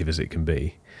native as it can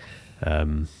be.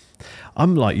 I'm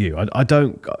like you. I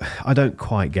don't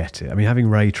quite get it. I mean, having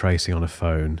ray tracing on a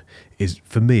phone is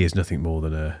nothing more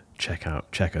than a check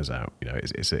us out.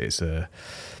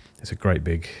 It's a great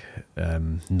big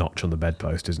notch on the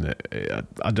bedpost, isn't it?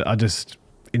 I just,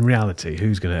 in reality,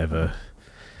 who's going to ever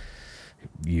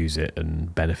use it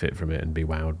and benefit from it and be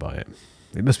wowed by it?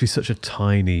 It must be such a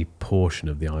tiny portion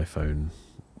of the iPhone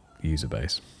user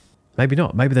base. Maybe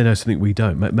not. Maybe they know something we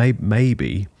don't.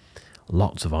 Maybe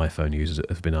lots of iPhone users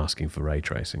have been asking for ray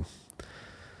tracing.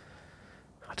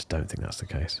 I just don't think that's the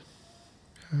case.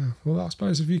 Well, I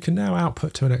suppose if you can now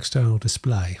output to an external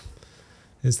display,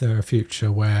 is there a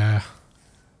future where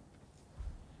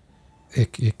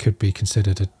it could be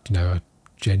considered a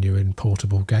genuine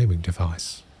portable gaming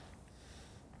device?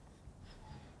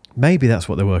 Maybe that's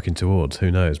what they're working towards.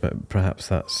 Who knows? But perhaps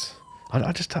that's.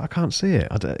 I can't see it.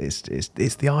 It's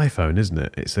the iPhone, isn't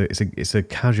it? It's a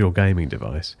casual gaming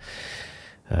device.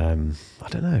 I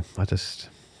don't know.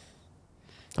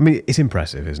 I mean, it's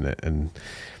impressive, isn't it? And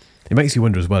it makes you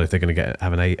wonder as well if they're going to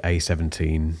have an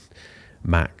A17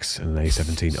 Max and an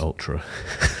A17 Ultra,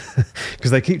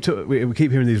 because we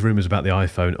keep hearing these rumours about the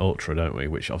iPhone Ultra, don't we?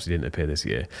 Which obviously didn't appear this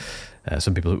year.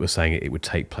 Some people were saying it would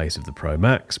take place of the Pro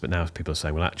Max, but now people are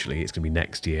saying, well, actually, it's going to be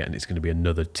next year, and it's going to be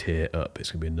another tier up.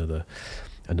 It's going to be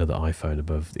another iPhone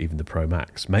above even the Pro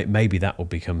Max. Maybe that will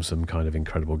become some kind of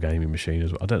incredible gaming machine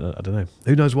as well. I don't know.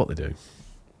 Who knows what they're doing?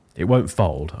 It won't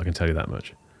fold, I can tell you that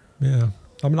much. Yeah,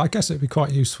 I mean, I guess it'd be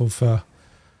quite useful for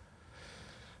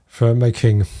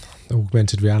making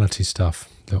augmented reality stuff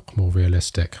look more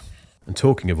realistic. And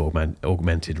talking of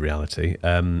augmented reality,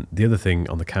 the other thing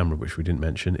on the camera which we didn't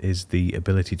mention is the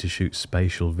ability to shoot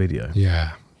spatial video.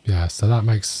 Yeah. So that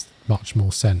makes much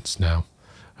more sense now.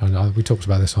 And we talked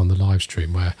about this on the live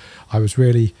stream, where I was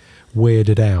really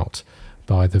weirded out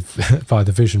by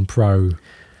the Vision Pro.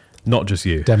 Not just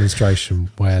you. Demonstration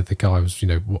where the guy was,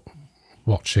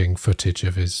 watching footage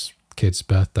of his kid's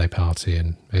birthday party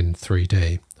in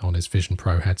 3D on his Vision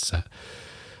Pro headset,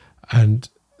 and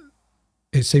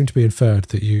it seemed to be inferred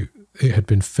that it had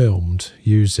been filmed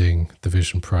using the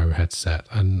Vision Pro headset,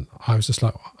 and I was just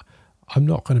like, I'm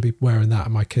not going to be wearing that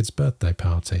at my kid's birthday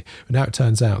party. But now it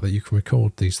turns out that you can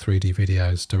record these 3D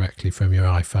videos directly from your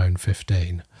iPhone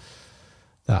 15.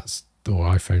 Or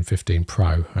iPhone 15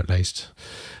 Pro, at least.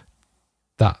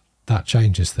 That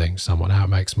changes things somewhat. Now it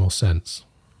makes more sense.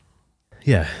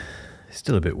 Yeah, it's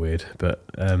still a bit weird, but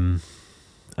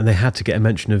And they had to get a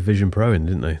mention of Vision Pro in,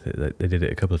 didn't they? They did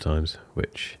it a couple of times,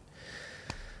 which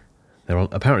they're on.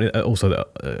 Apparently, also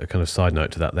a kind of side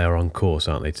note to that, they're on course,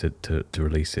 aren't they, to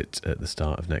release it at the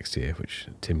start of next year, which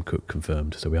Tim Cook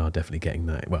confirmed. So we are definitely getting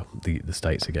that. Well, the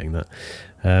States are getting that.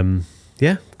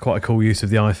 Yeah, quite a cool use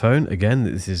of the iPhone. Again,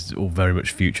 this is all very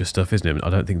much future stuff, isn't it? I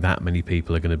don't think that many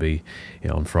people are going to be,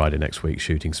 on Friday next week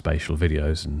shooting spatial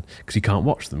videos, and because you can't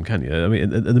watch them, can you? I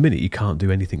mean, at the minute you can't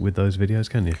do anything with those videos,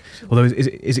 can you? Although,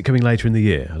 is it coming later in the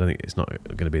year? I don't think it's not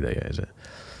going to be there yet, is it?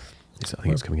 I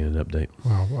think it's coming in an update.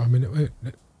 Well, I mean,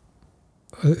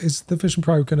 is the Vision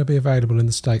Pro going to be available in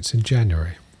the States in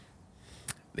January?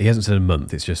 He hasn't said a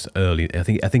month. It's just early. I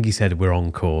think he said we're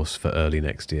on course for early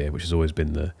next year, which has always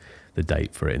been the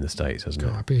date for it in the States,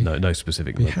 hasn't it? No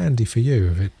specific. It'd be handy for you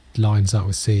if it lines up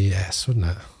with CES, wouldn't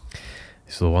it?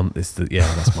 It's the one.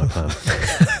 That's my plan.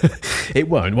 It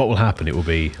won't. What will happen? It will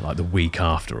be like the week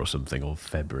after or something, or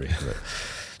February. But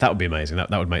that would be amazing.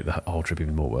 That would make the whole trip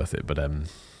even more worth it. But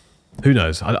who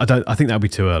knows? I think that would be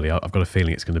too early. I've got a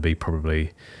feeling it's going to be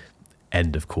probably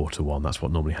end of Q1. That's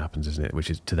what normally happens, isn't it? Which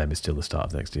is, to them, is still the start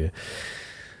of next year.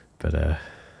 But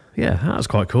yeah, that was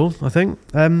quite cool, I think.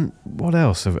 What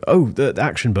else? The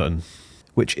action button,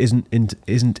 which isn't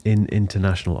in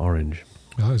international orange.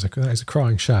 Well, that is a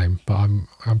crying shame, but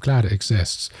I'm glad it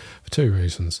exists for two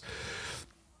reasons.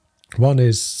 One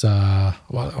is,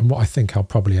 and what I think I'll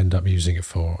probably end up using it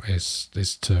for is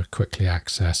to quickly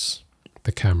access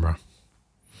the camera.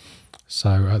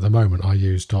 So at the moment, I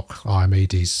use Doc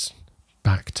Iomedi's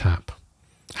back tap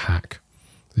hack,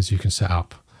 as you can set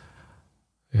up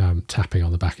tapping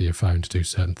on the back of your phone to do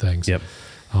certain things. Yep.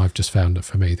 I've just found that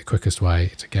for me, the quickest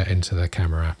way to get into the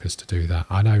camera app is to do that.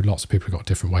 I know lots of people have got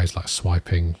different ways, like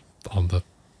swiping on the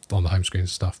home screen and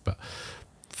stuff, but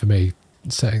for me,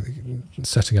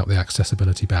 setting up the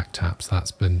accessibility back taps,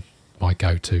 that's been my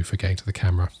go-to for getting to the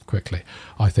camera quickly.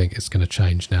 I think it's going to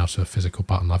change now to a physical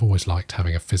button. I've always liked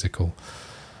having a physical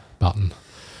button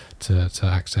to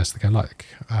access the camera.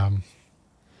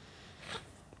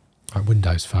 Like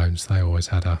Windows phones, they always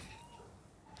had it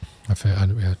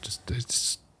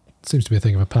seems to be a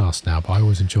thing of the past now, but I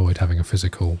always enjoyed having a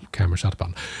physical camera shutter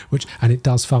button, and it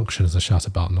does function as a shutter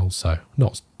button also,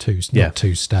 not two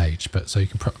stage, but so you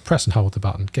can press and hold the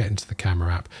button, get into the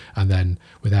camera app, and then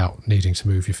without needing to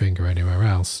move your finger anywhere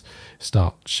else,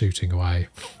 start shooting away,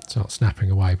 start snapping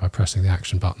away by pressing the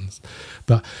action buttons.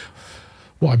 But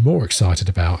what I'm more excited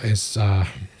about is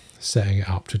setting it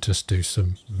up to just do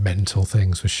some mental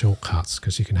things with shortcuts,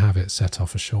 because you can have it set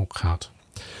off a shortcut,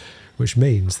 which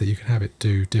means that you can have it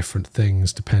do different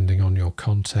things depending on your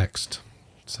context.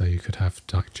 So you could have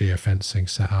like geofencing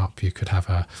set up, you could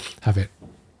have it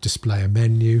display a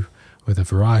menu with a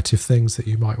variety of things that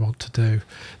you might want to do.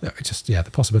 The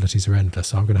possibilities are endless.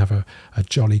 So I'm going to have a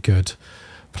jolly good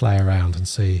play around and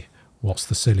see what's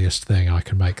the silliest thing I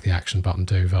can make the action button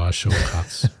do via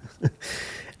shortcuts.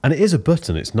 And it is a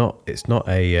button. It's not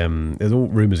a. There's all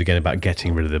rumours again about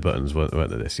getting rid of the buttons, weren't there,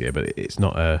 this year? But it's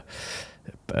not a.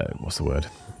 What's the word?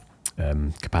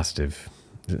 Capacitive.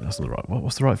 That's not the right.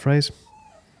 What's the right phrase?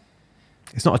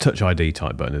 It's not a Touch ID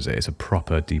type button, is it? It's a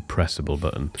proper depressible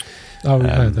button. Oh,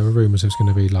 yeah. There were rumours it was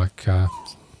going to be like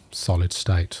solid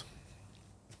state.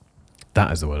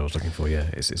 That is the word I was looking for. Yeah,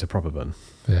 it's a proper button.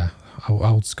 Yeah,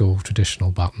 old school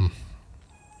traditional button.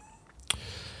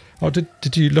 Oh,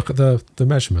 did you look at the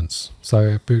measurements?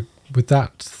 So with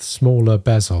that smaller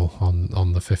bezel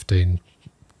on the 15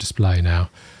 display now,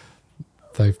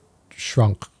 they've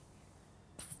shrunk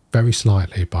very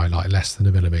slightly by like less than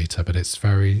a millimetre, but it's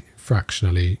very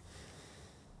fractionally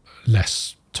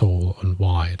less tall and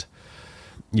wide.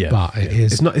 Yeah, but it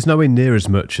is. It's nowhere near as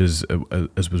much as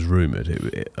was rumoured.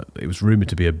 It was rumoured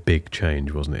to be a big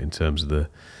change, wasn't it, in terms of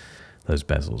those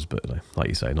bezels, but like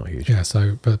you say, not huge. Yeah.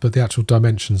 So, but the actual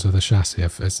dimensions of the chassis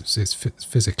it's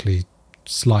physically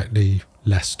slightly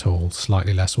less tall,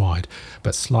 slightly less wide,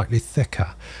 but slightly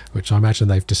thicker, which I imagine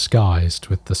they've disguised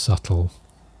with the subtle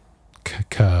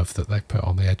curve that they put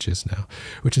on the edges now,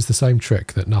 which is the same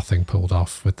trick that Nothing pulled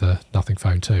off with the Nothing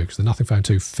Phone 2, because the Nothing Phone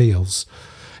 2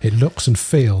 looks and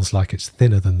feels like it's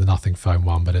thinner than the Nothing Phone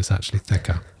 1, but it's actually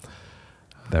thicker.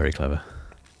 Very clever,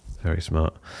 very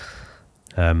smart.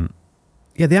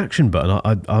 Yeah, the action button,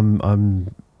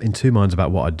 I'm in two minds about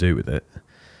what I'd do with it.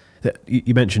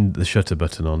 You mentioned the shutter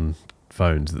button on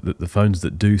phones. The phones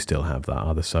that do still have that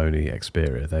are the Sony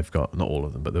Xperia. They've got, not all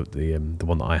of them, but the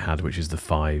one that I had, which is the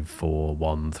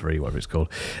 5413, whatever it's called,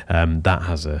 that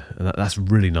has that's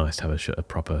really nice to have a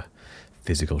proper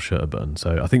physical shutter button.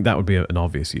 So I think that would be an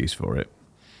obvious use for it.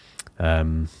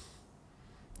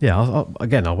 Yeah,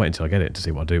 I'll wait until I get it to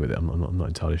see what I do with it. I'm not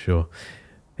entirely sure.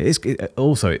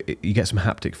 Also, you get some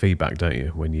haptic feedback, don't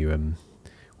you, when you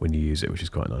use it, which is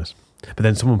quite nice. But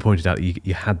then someone pointed out that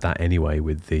you had that anyway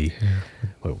with the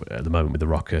well, at the moment with the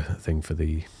rocker thing for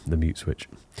the mute switch.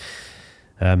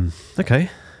 Okay,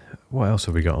 what else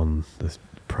have we got on the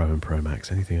Pro and Pro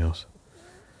Max? Anything else?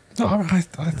 No,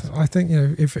 I think, you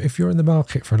know, if you're in the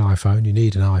market for an iPhone, you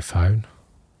need an iPhone.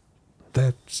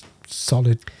 They're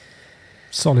solid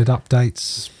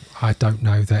updates. I don't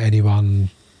know that anyone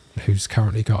who's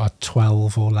currently got a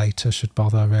 12 or later should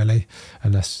bother, really,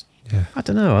 unless. Yeah. I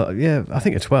don't know. Yeah, I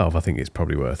think a 12. I think it's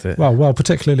probably worth it. Well,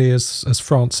 particularly as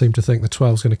France seem to think the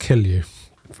 12 is going to kill you.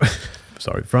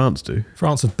 Sorry, France do.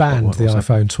 France have banned the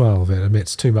iPhone 12. It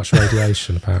emits too much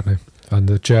radiation, apparently,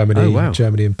 and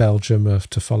Germany and Belgium are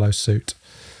to follow suit.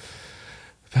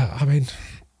 But, I mean,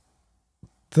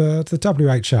 the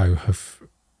WHO have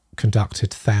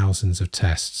conducted thousands of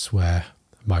tests where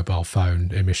mobile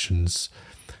phone emissions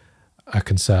are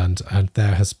concerned, and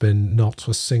there has been not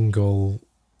a single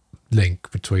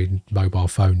link between mobile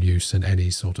phone use and any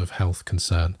sort of health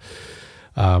concern.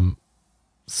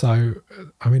 So,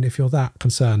 I mean, if you're that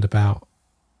concerned about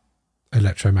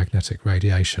electromagnetic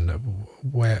radiation,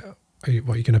 where are you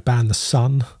going to ban the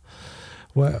sun?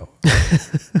 Well,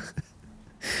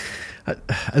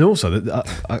 and also,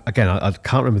 again, I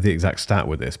can't remember the exact stat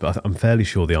with this, but I'm fairly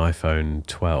sure the iPhone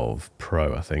 12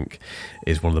 Pro, I think,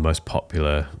 is one of the most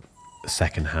popular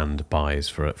second-hand buys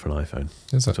for an iPhone.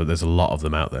 Is it? So there's a lot of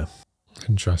them out there.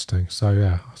 Interesting. So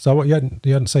yeah. So what, you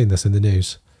hadn't seen this in the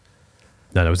news?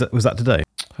 No. Was that today?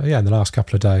 Yeah, in the last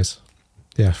couple of days.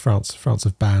 Yeah, France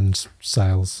have banned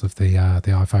sales of the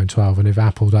iPhone 12, and if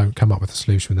Apple don't come up with a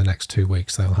solution in the next 2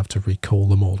 weeks, they'll have to recall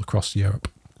them all across Europe.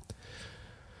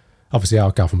 Obviously,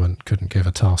 our government couldn't give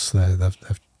a toss. They're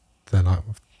like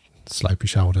slopey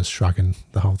shoulders, shrugging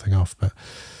the whole thing off. But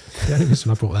the only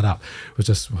reason I brought that up was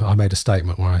just I made a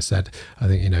statement where I said, I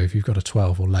think, you know, if you've got a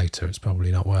 12 or later, it's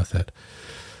probably not worth it.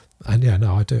 And yeah,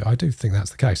 no, I do think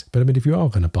that's the case. But I mean, if you are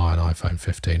going to buy an iPhone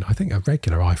 15, I think a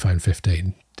regular iPhone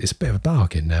 15 is a bit of a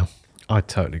bargain now. I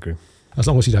totally agree. As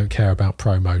long as you don't care about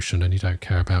ProMotion and you don't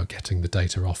care about getting the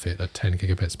data off it at 10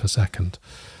 gigabits per second.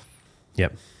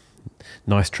 Yep.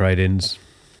 Nice trade-ins.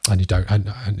 And you don't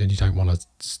want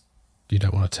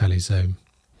to tele-zoom.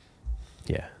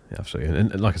 Yeah, absolutely.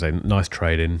 And like I say, nice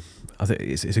trade-in. I think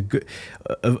it's a good.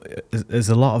 There's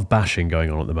a lot of bashing going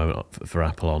on at the moment for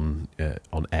Apple on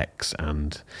X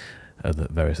and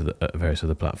various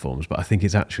other platforms, but I think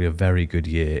it's actually a very good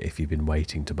year if you've been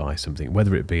waiting to buy something,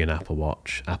 whether it be an Apple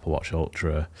Watch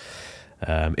Ultra.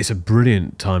 It's a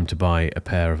brilliant time to buy a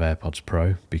pair of AirPods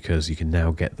Pro because you can now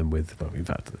get them with, well, in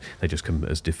fact, they just come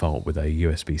as default with a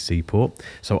USB-C port.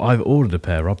 So I've ordered a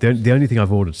pair of, the only thing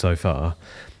I've ordered so far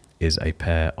is a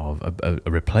pair of, a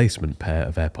replacement pair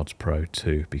of AirPods Pro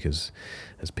 2 because,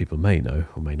 as people may know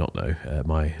or may not know,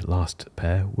 my last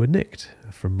pair were nicked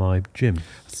from my gym.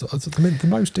 So, I mean, the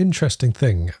most interesting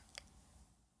thing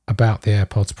about the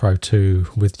AirPods Pro 2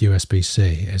 with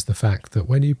USB-C is the fact that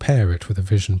when you pair it with a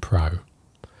Vision Pro,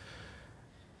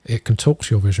 it can talk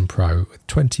to your Vision Pro with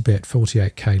 20-bit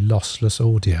 48K lossless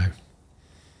audio.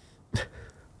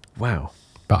 Wow.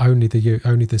 But only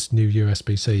this new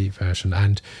USB-C version,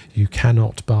 and you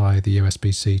cannot buy the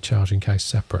USB-C charging case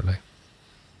separately.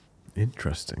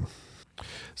 Interesting.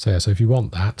 So yeah, so if you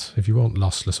want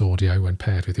lossless audio when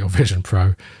paired with your Vision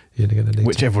Pro, you're going to need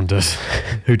which everyone does.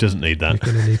 Who doesn't need that?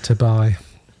 You're going to need to buy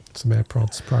some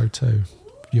AirPods Pro 2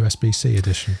 USB-C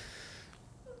edition.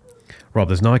 Rob,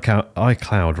 there's an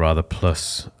iCloud rather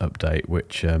Plus update,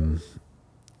 which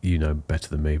you know better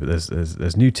than me, but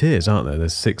there's new tiers, aren't there?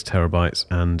 There's 6 terabytes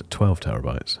and 12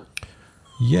 terabytes.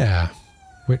 Yeah,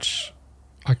 which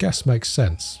I guess makes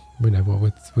sense. You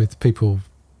know, with people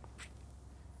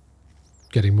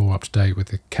getting more up to date with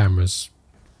the cameras,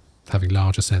 having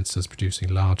larger sensors, producing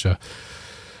larger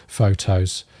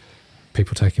photos,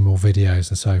 people taking more videos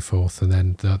and so forth, and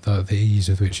then the ease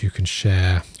with which you can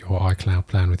share your iCloud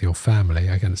plan with your family.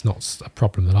 Again, it's not a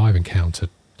problem that I've encountered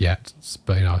yet,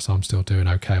 but you know, so I'm still doing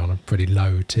okay on a pretty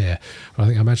low tier. But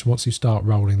I imagine once you start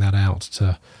rolling that out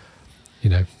to, you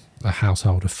know, a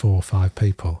household of 4 or 5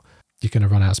 people, you're going to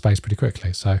run out of space pretty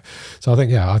quickly. So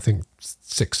I think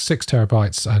 6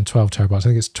 terabytes and 12 terabytes. I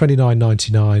think it's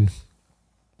 $29.99,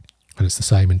 and it's the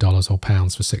same in dollars or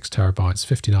pounds for 6 terabytes,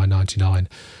 $59.99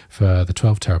 for the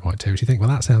 12 terabyte tier. Which you think, well,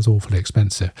 that sounds awfully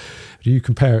expensive. But you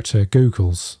compare it to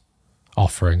Google's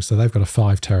offering, so they've got a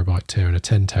 5 terabyte tier and a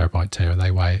 10 terabyte tier, and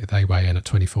they weigh in at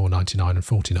 $24.99 and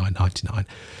 $49.99.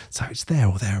 So it's there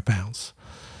or thereabouts,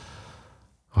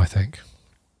 I think.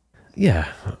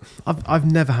 Yeah, I've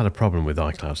never had a problem with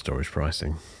iCloud storage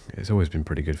pricing. It's always been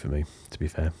pretty good for me, to be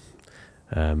fair.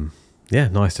 Yeah,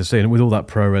 nice to see. And with all that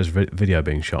ProRes video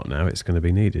being shot now, it's going to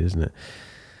be needed, isn't it?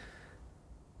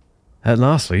 And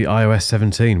lastly, iOS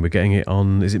 17. We're getting it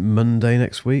on, is it Monday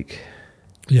next week?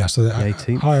 Yeah, so the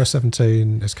 18th? iOS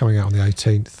 17 is coming out on the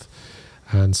 18th,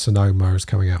 and Sonoma is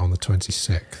coming out on the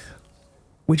 26th.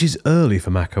 Which is early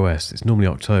for macOS. It's normally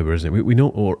October, isn't it? We know,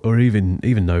 or even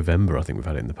November. I think we've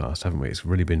had it in the past, haven't we? It's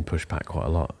really been pushed back quite a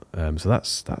lot. So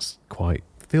that's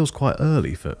feels quite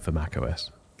early for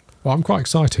macOS. Well, I'm quite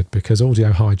excited because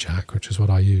Audio Hijack, which is what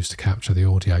I use to capture the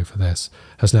audio for this,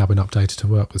 has now been updated to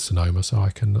work with Sonoma, so I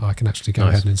can actually go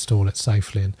ahead and install it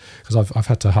safely. And because I've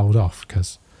had to hold off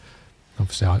because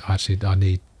obviously I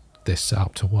need this set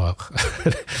up to work,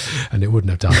 and it wouldn't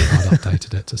have done if I'd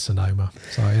updated it to Sonoma.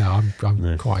 So yeah,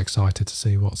 I'm quite excited to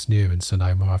see what's new in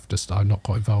Sonoma. I've not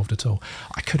got involved at all.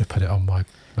 I could have put it on my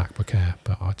MacBook Air,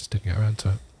 but I just didn't get around to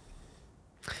it.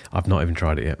 I've not even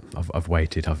tried it yet. I've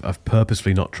waited. I've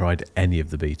purposely not tried any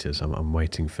of the betas. I'm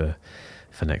waiting for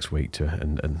next week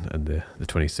and the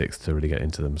 26th to really get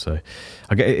into them. So,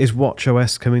 is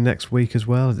WatchOS coming next week as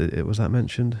well? Was that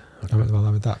mentioned? Okay. Well,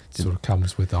 I mean, that sort of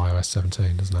comes with iOS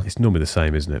 17, doesn't it? It's normally the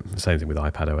same, isn't it? The same thing with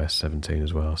iPadOS 17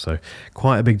 as well. So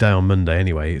quite a big day on Monday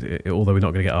anyway. Although we're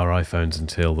not going to get our iPhones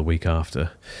until the week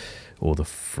after, or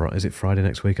is it Friday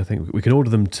next week? I think we can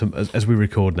order them as we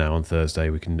record now on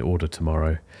Thursday. We can order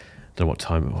tomorrow. Don't know what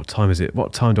time. What time is it?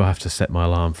 What time do I have to set my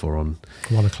alarm for on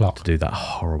 1 o'clock to do that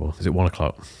horrible? Is it 1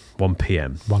 o'clock? 1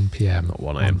 p.m. 1 p.m. Not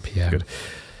 1 a.m. 1 p.m. Good.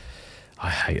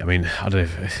 I mean, I don't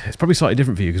know. It's probably slightly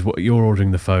different for you because you're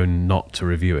ordering the phone not to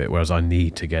review it, whereas I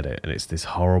need to get it, and it's this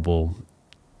horrible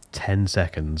 10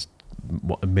 seconds,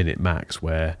 a minute max,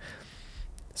 where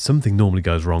something normally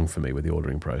goes wrong for me with the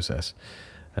ordering process.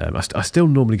 I still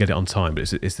normally get it on time,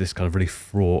 but it's this kind of really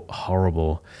fraught,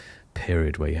 horrible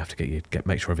period where you have to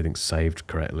make sure everything's saved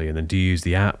correctly, and then do you use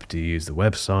the app? Do you use the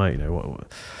website? You know,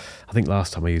 I think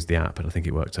last time I used the app, and I think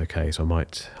it worked okay, so I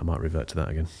might revert to that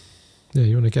again. Yeah,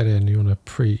 you want to get in, you want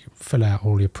to fill out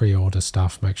all your pre-order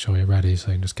stuff, make sure you're ready, so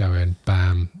you can just go in,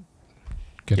 bam,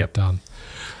 get it done.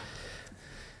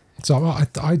 So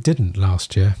I didn't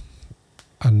last year,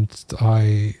 and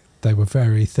they were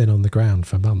very thin on the ground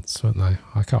for months, weren't they?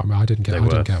 I can't remember. I didn't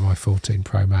get my 14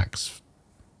 Pro Max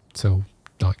till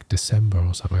like December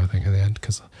or something, I think, at the end,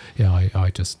 because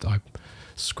I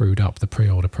screwed up the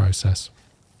pre-order process.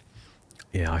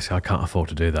 Yeah, I can't afford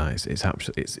to do that.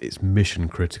 It's mission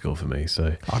critical for me.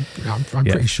 So I'm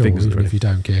pretty sure even if you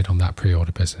don't get on that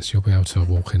pre-order business, you'll be able to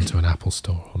walk into an Apple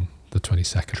store on the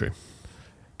 22nd. True.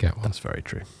 Get one. That's very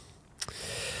true.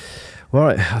 Well, all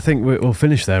right, I think we'll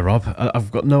finish there, Rob.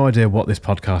 I've got no idea what this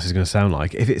podcast is going to sound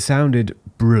like. If it sounded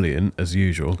brilliant, as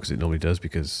usual, because it normally does,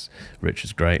 because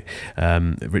Richard's great.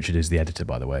 Richard is the editor,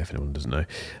 by the way, if anyone doesn't know.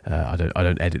 I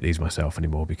don't edit these myself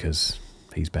anymore because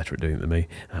he's better at doing it than me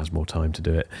and has more time to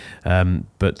do it.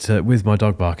 But with my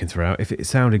dog barking throughout, if it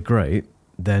sounded great,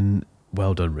 then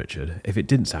well done, Richard. If it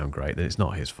didn't sound great, then it's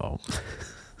not his fault.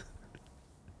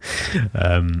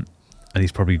 And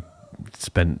he's probably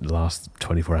spent the last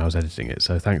 24 hours editing it.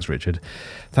 So thanks, Richard.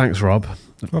 Thanks, Rob.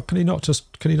 Well, can he not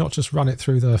just run it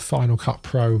through the Final Cut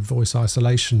Pro voice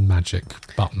isolation magic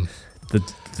button?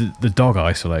 The dog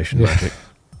isolation magic.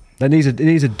 It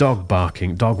needs a dog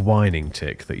whining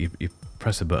tick that you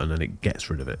press a button and it gets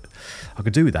rid of it. I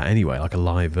could do with that anyway, like a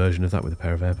live version of that with a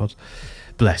pair of AirPods.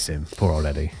 Bless him, poor old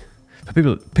Eddie. For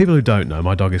people who don't know,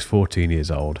 my dog is 14 years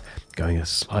old, going a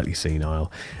slightly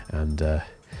senile, and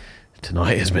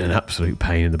tonight has been an absolute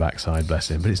pain in the backside,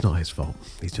 bless him, but it's not his fault.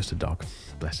 He's just a dog,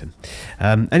 bless him.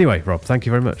 Anyway, Rob, thank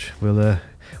you very much. We'll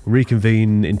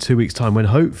reconvene in 2 weeks' time when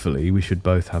hopefully we should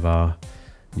both have our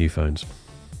new phones.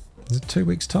 Is it 2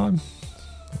 weeks' time?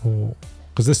 Or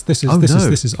because this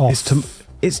is off.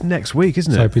 It's next week,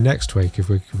 isn't it? So it'll be next week if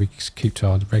we keep to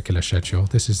our regular schedule.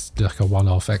 This is like a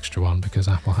one-off extra one because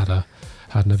Apple had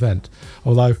an event.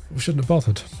 Although we shouldn't have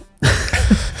bothered.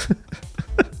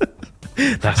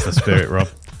 That's the spirit, Rob.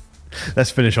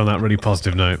 Let's finish on that really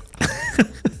positive note.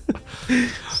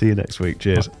 See you next week.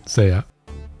 Cheers. See ya.